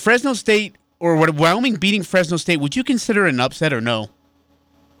 would Fresno State or would Wyoming beating Fresno State, would you consider an upset or no?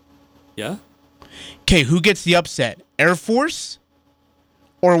 Yeah. Okay, who gets the upset? Air Force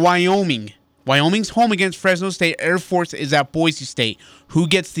or Wyoming? Wyoming's home against Fresno State. Air Force is at Boise State. Who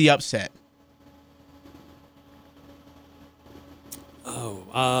gets the upset?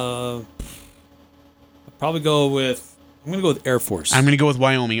 I'll probably go with... I'm going to go with Air Force. I'm going to go with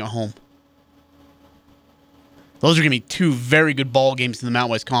Wyoming at home. Those are going to be two very good ball games in the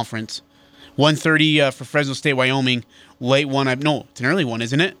Mountain West Conference. 1:30 for Fresno State, Wyoming. Late one. No, it's an early one,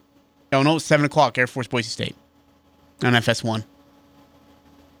 isn't it? Oh, no, it's 7 o'clock. Air Force, Boise State. On FS1.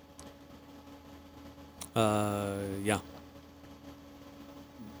 Yeah.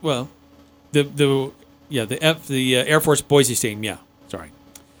 Well, the Air Force Boise State. Yeah, sorry,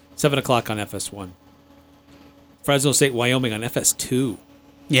 7 o'clock on FS1. Fresno State, Wyoming on FS2.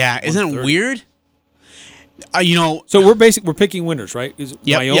 Yeah, isn't it weird? So we're picking winners, right? Is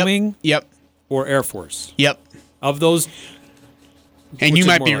Wyoming? Yep. Or Air Force? Yep. Of those, and you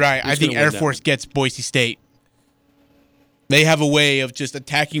might be right. I think Air Force gets Boise State. They have a way of just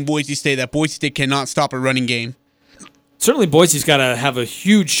attacking Boise State that Boise State cannot stop a running game. Certainly, Boise's got to have a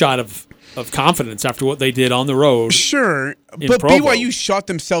huge shot of confidence after what they did on the road. Sure, but BYU shot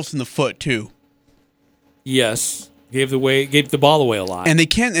themselves in the foot too. Yes, gave the ball away a lot, and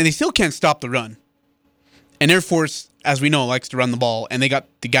they still can't stop the run. And Air Force, as we know, likes to run the ball, and they got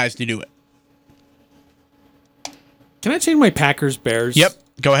the guys to do it. Can I change my Packers Bears? Yep,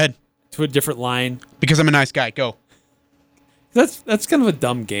 go ahead. To a different line. Because I'm a nice guy. Go. That's kind of a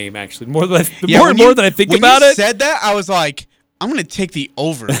dumb game, actually. More than I think about it. When you said that, I was like, I'm going to take the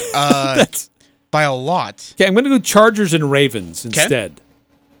over by a lot. Okay, I'm going to go Chargers and Ravens instead.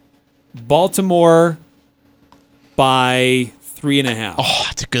 Baltimore by 3.5. Oh,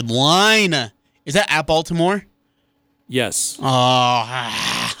 that's a good line. Is that at Baltimore? Yes. Oh,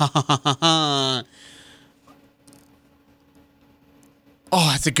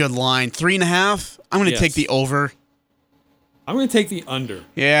 that's a good line. 3.5. I'm going to take the over. I'm going to take the under.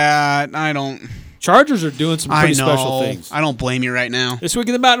 Yeah, I don't. Chargers are doing some pretty special things. I don't blame you right now. This week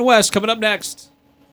in the Mountain West, coming up next.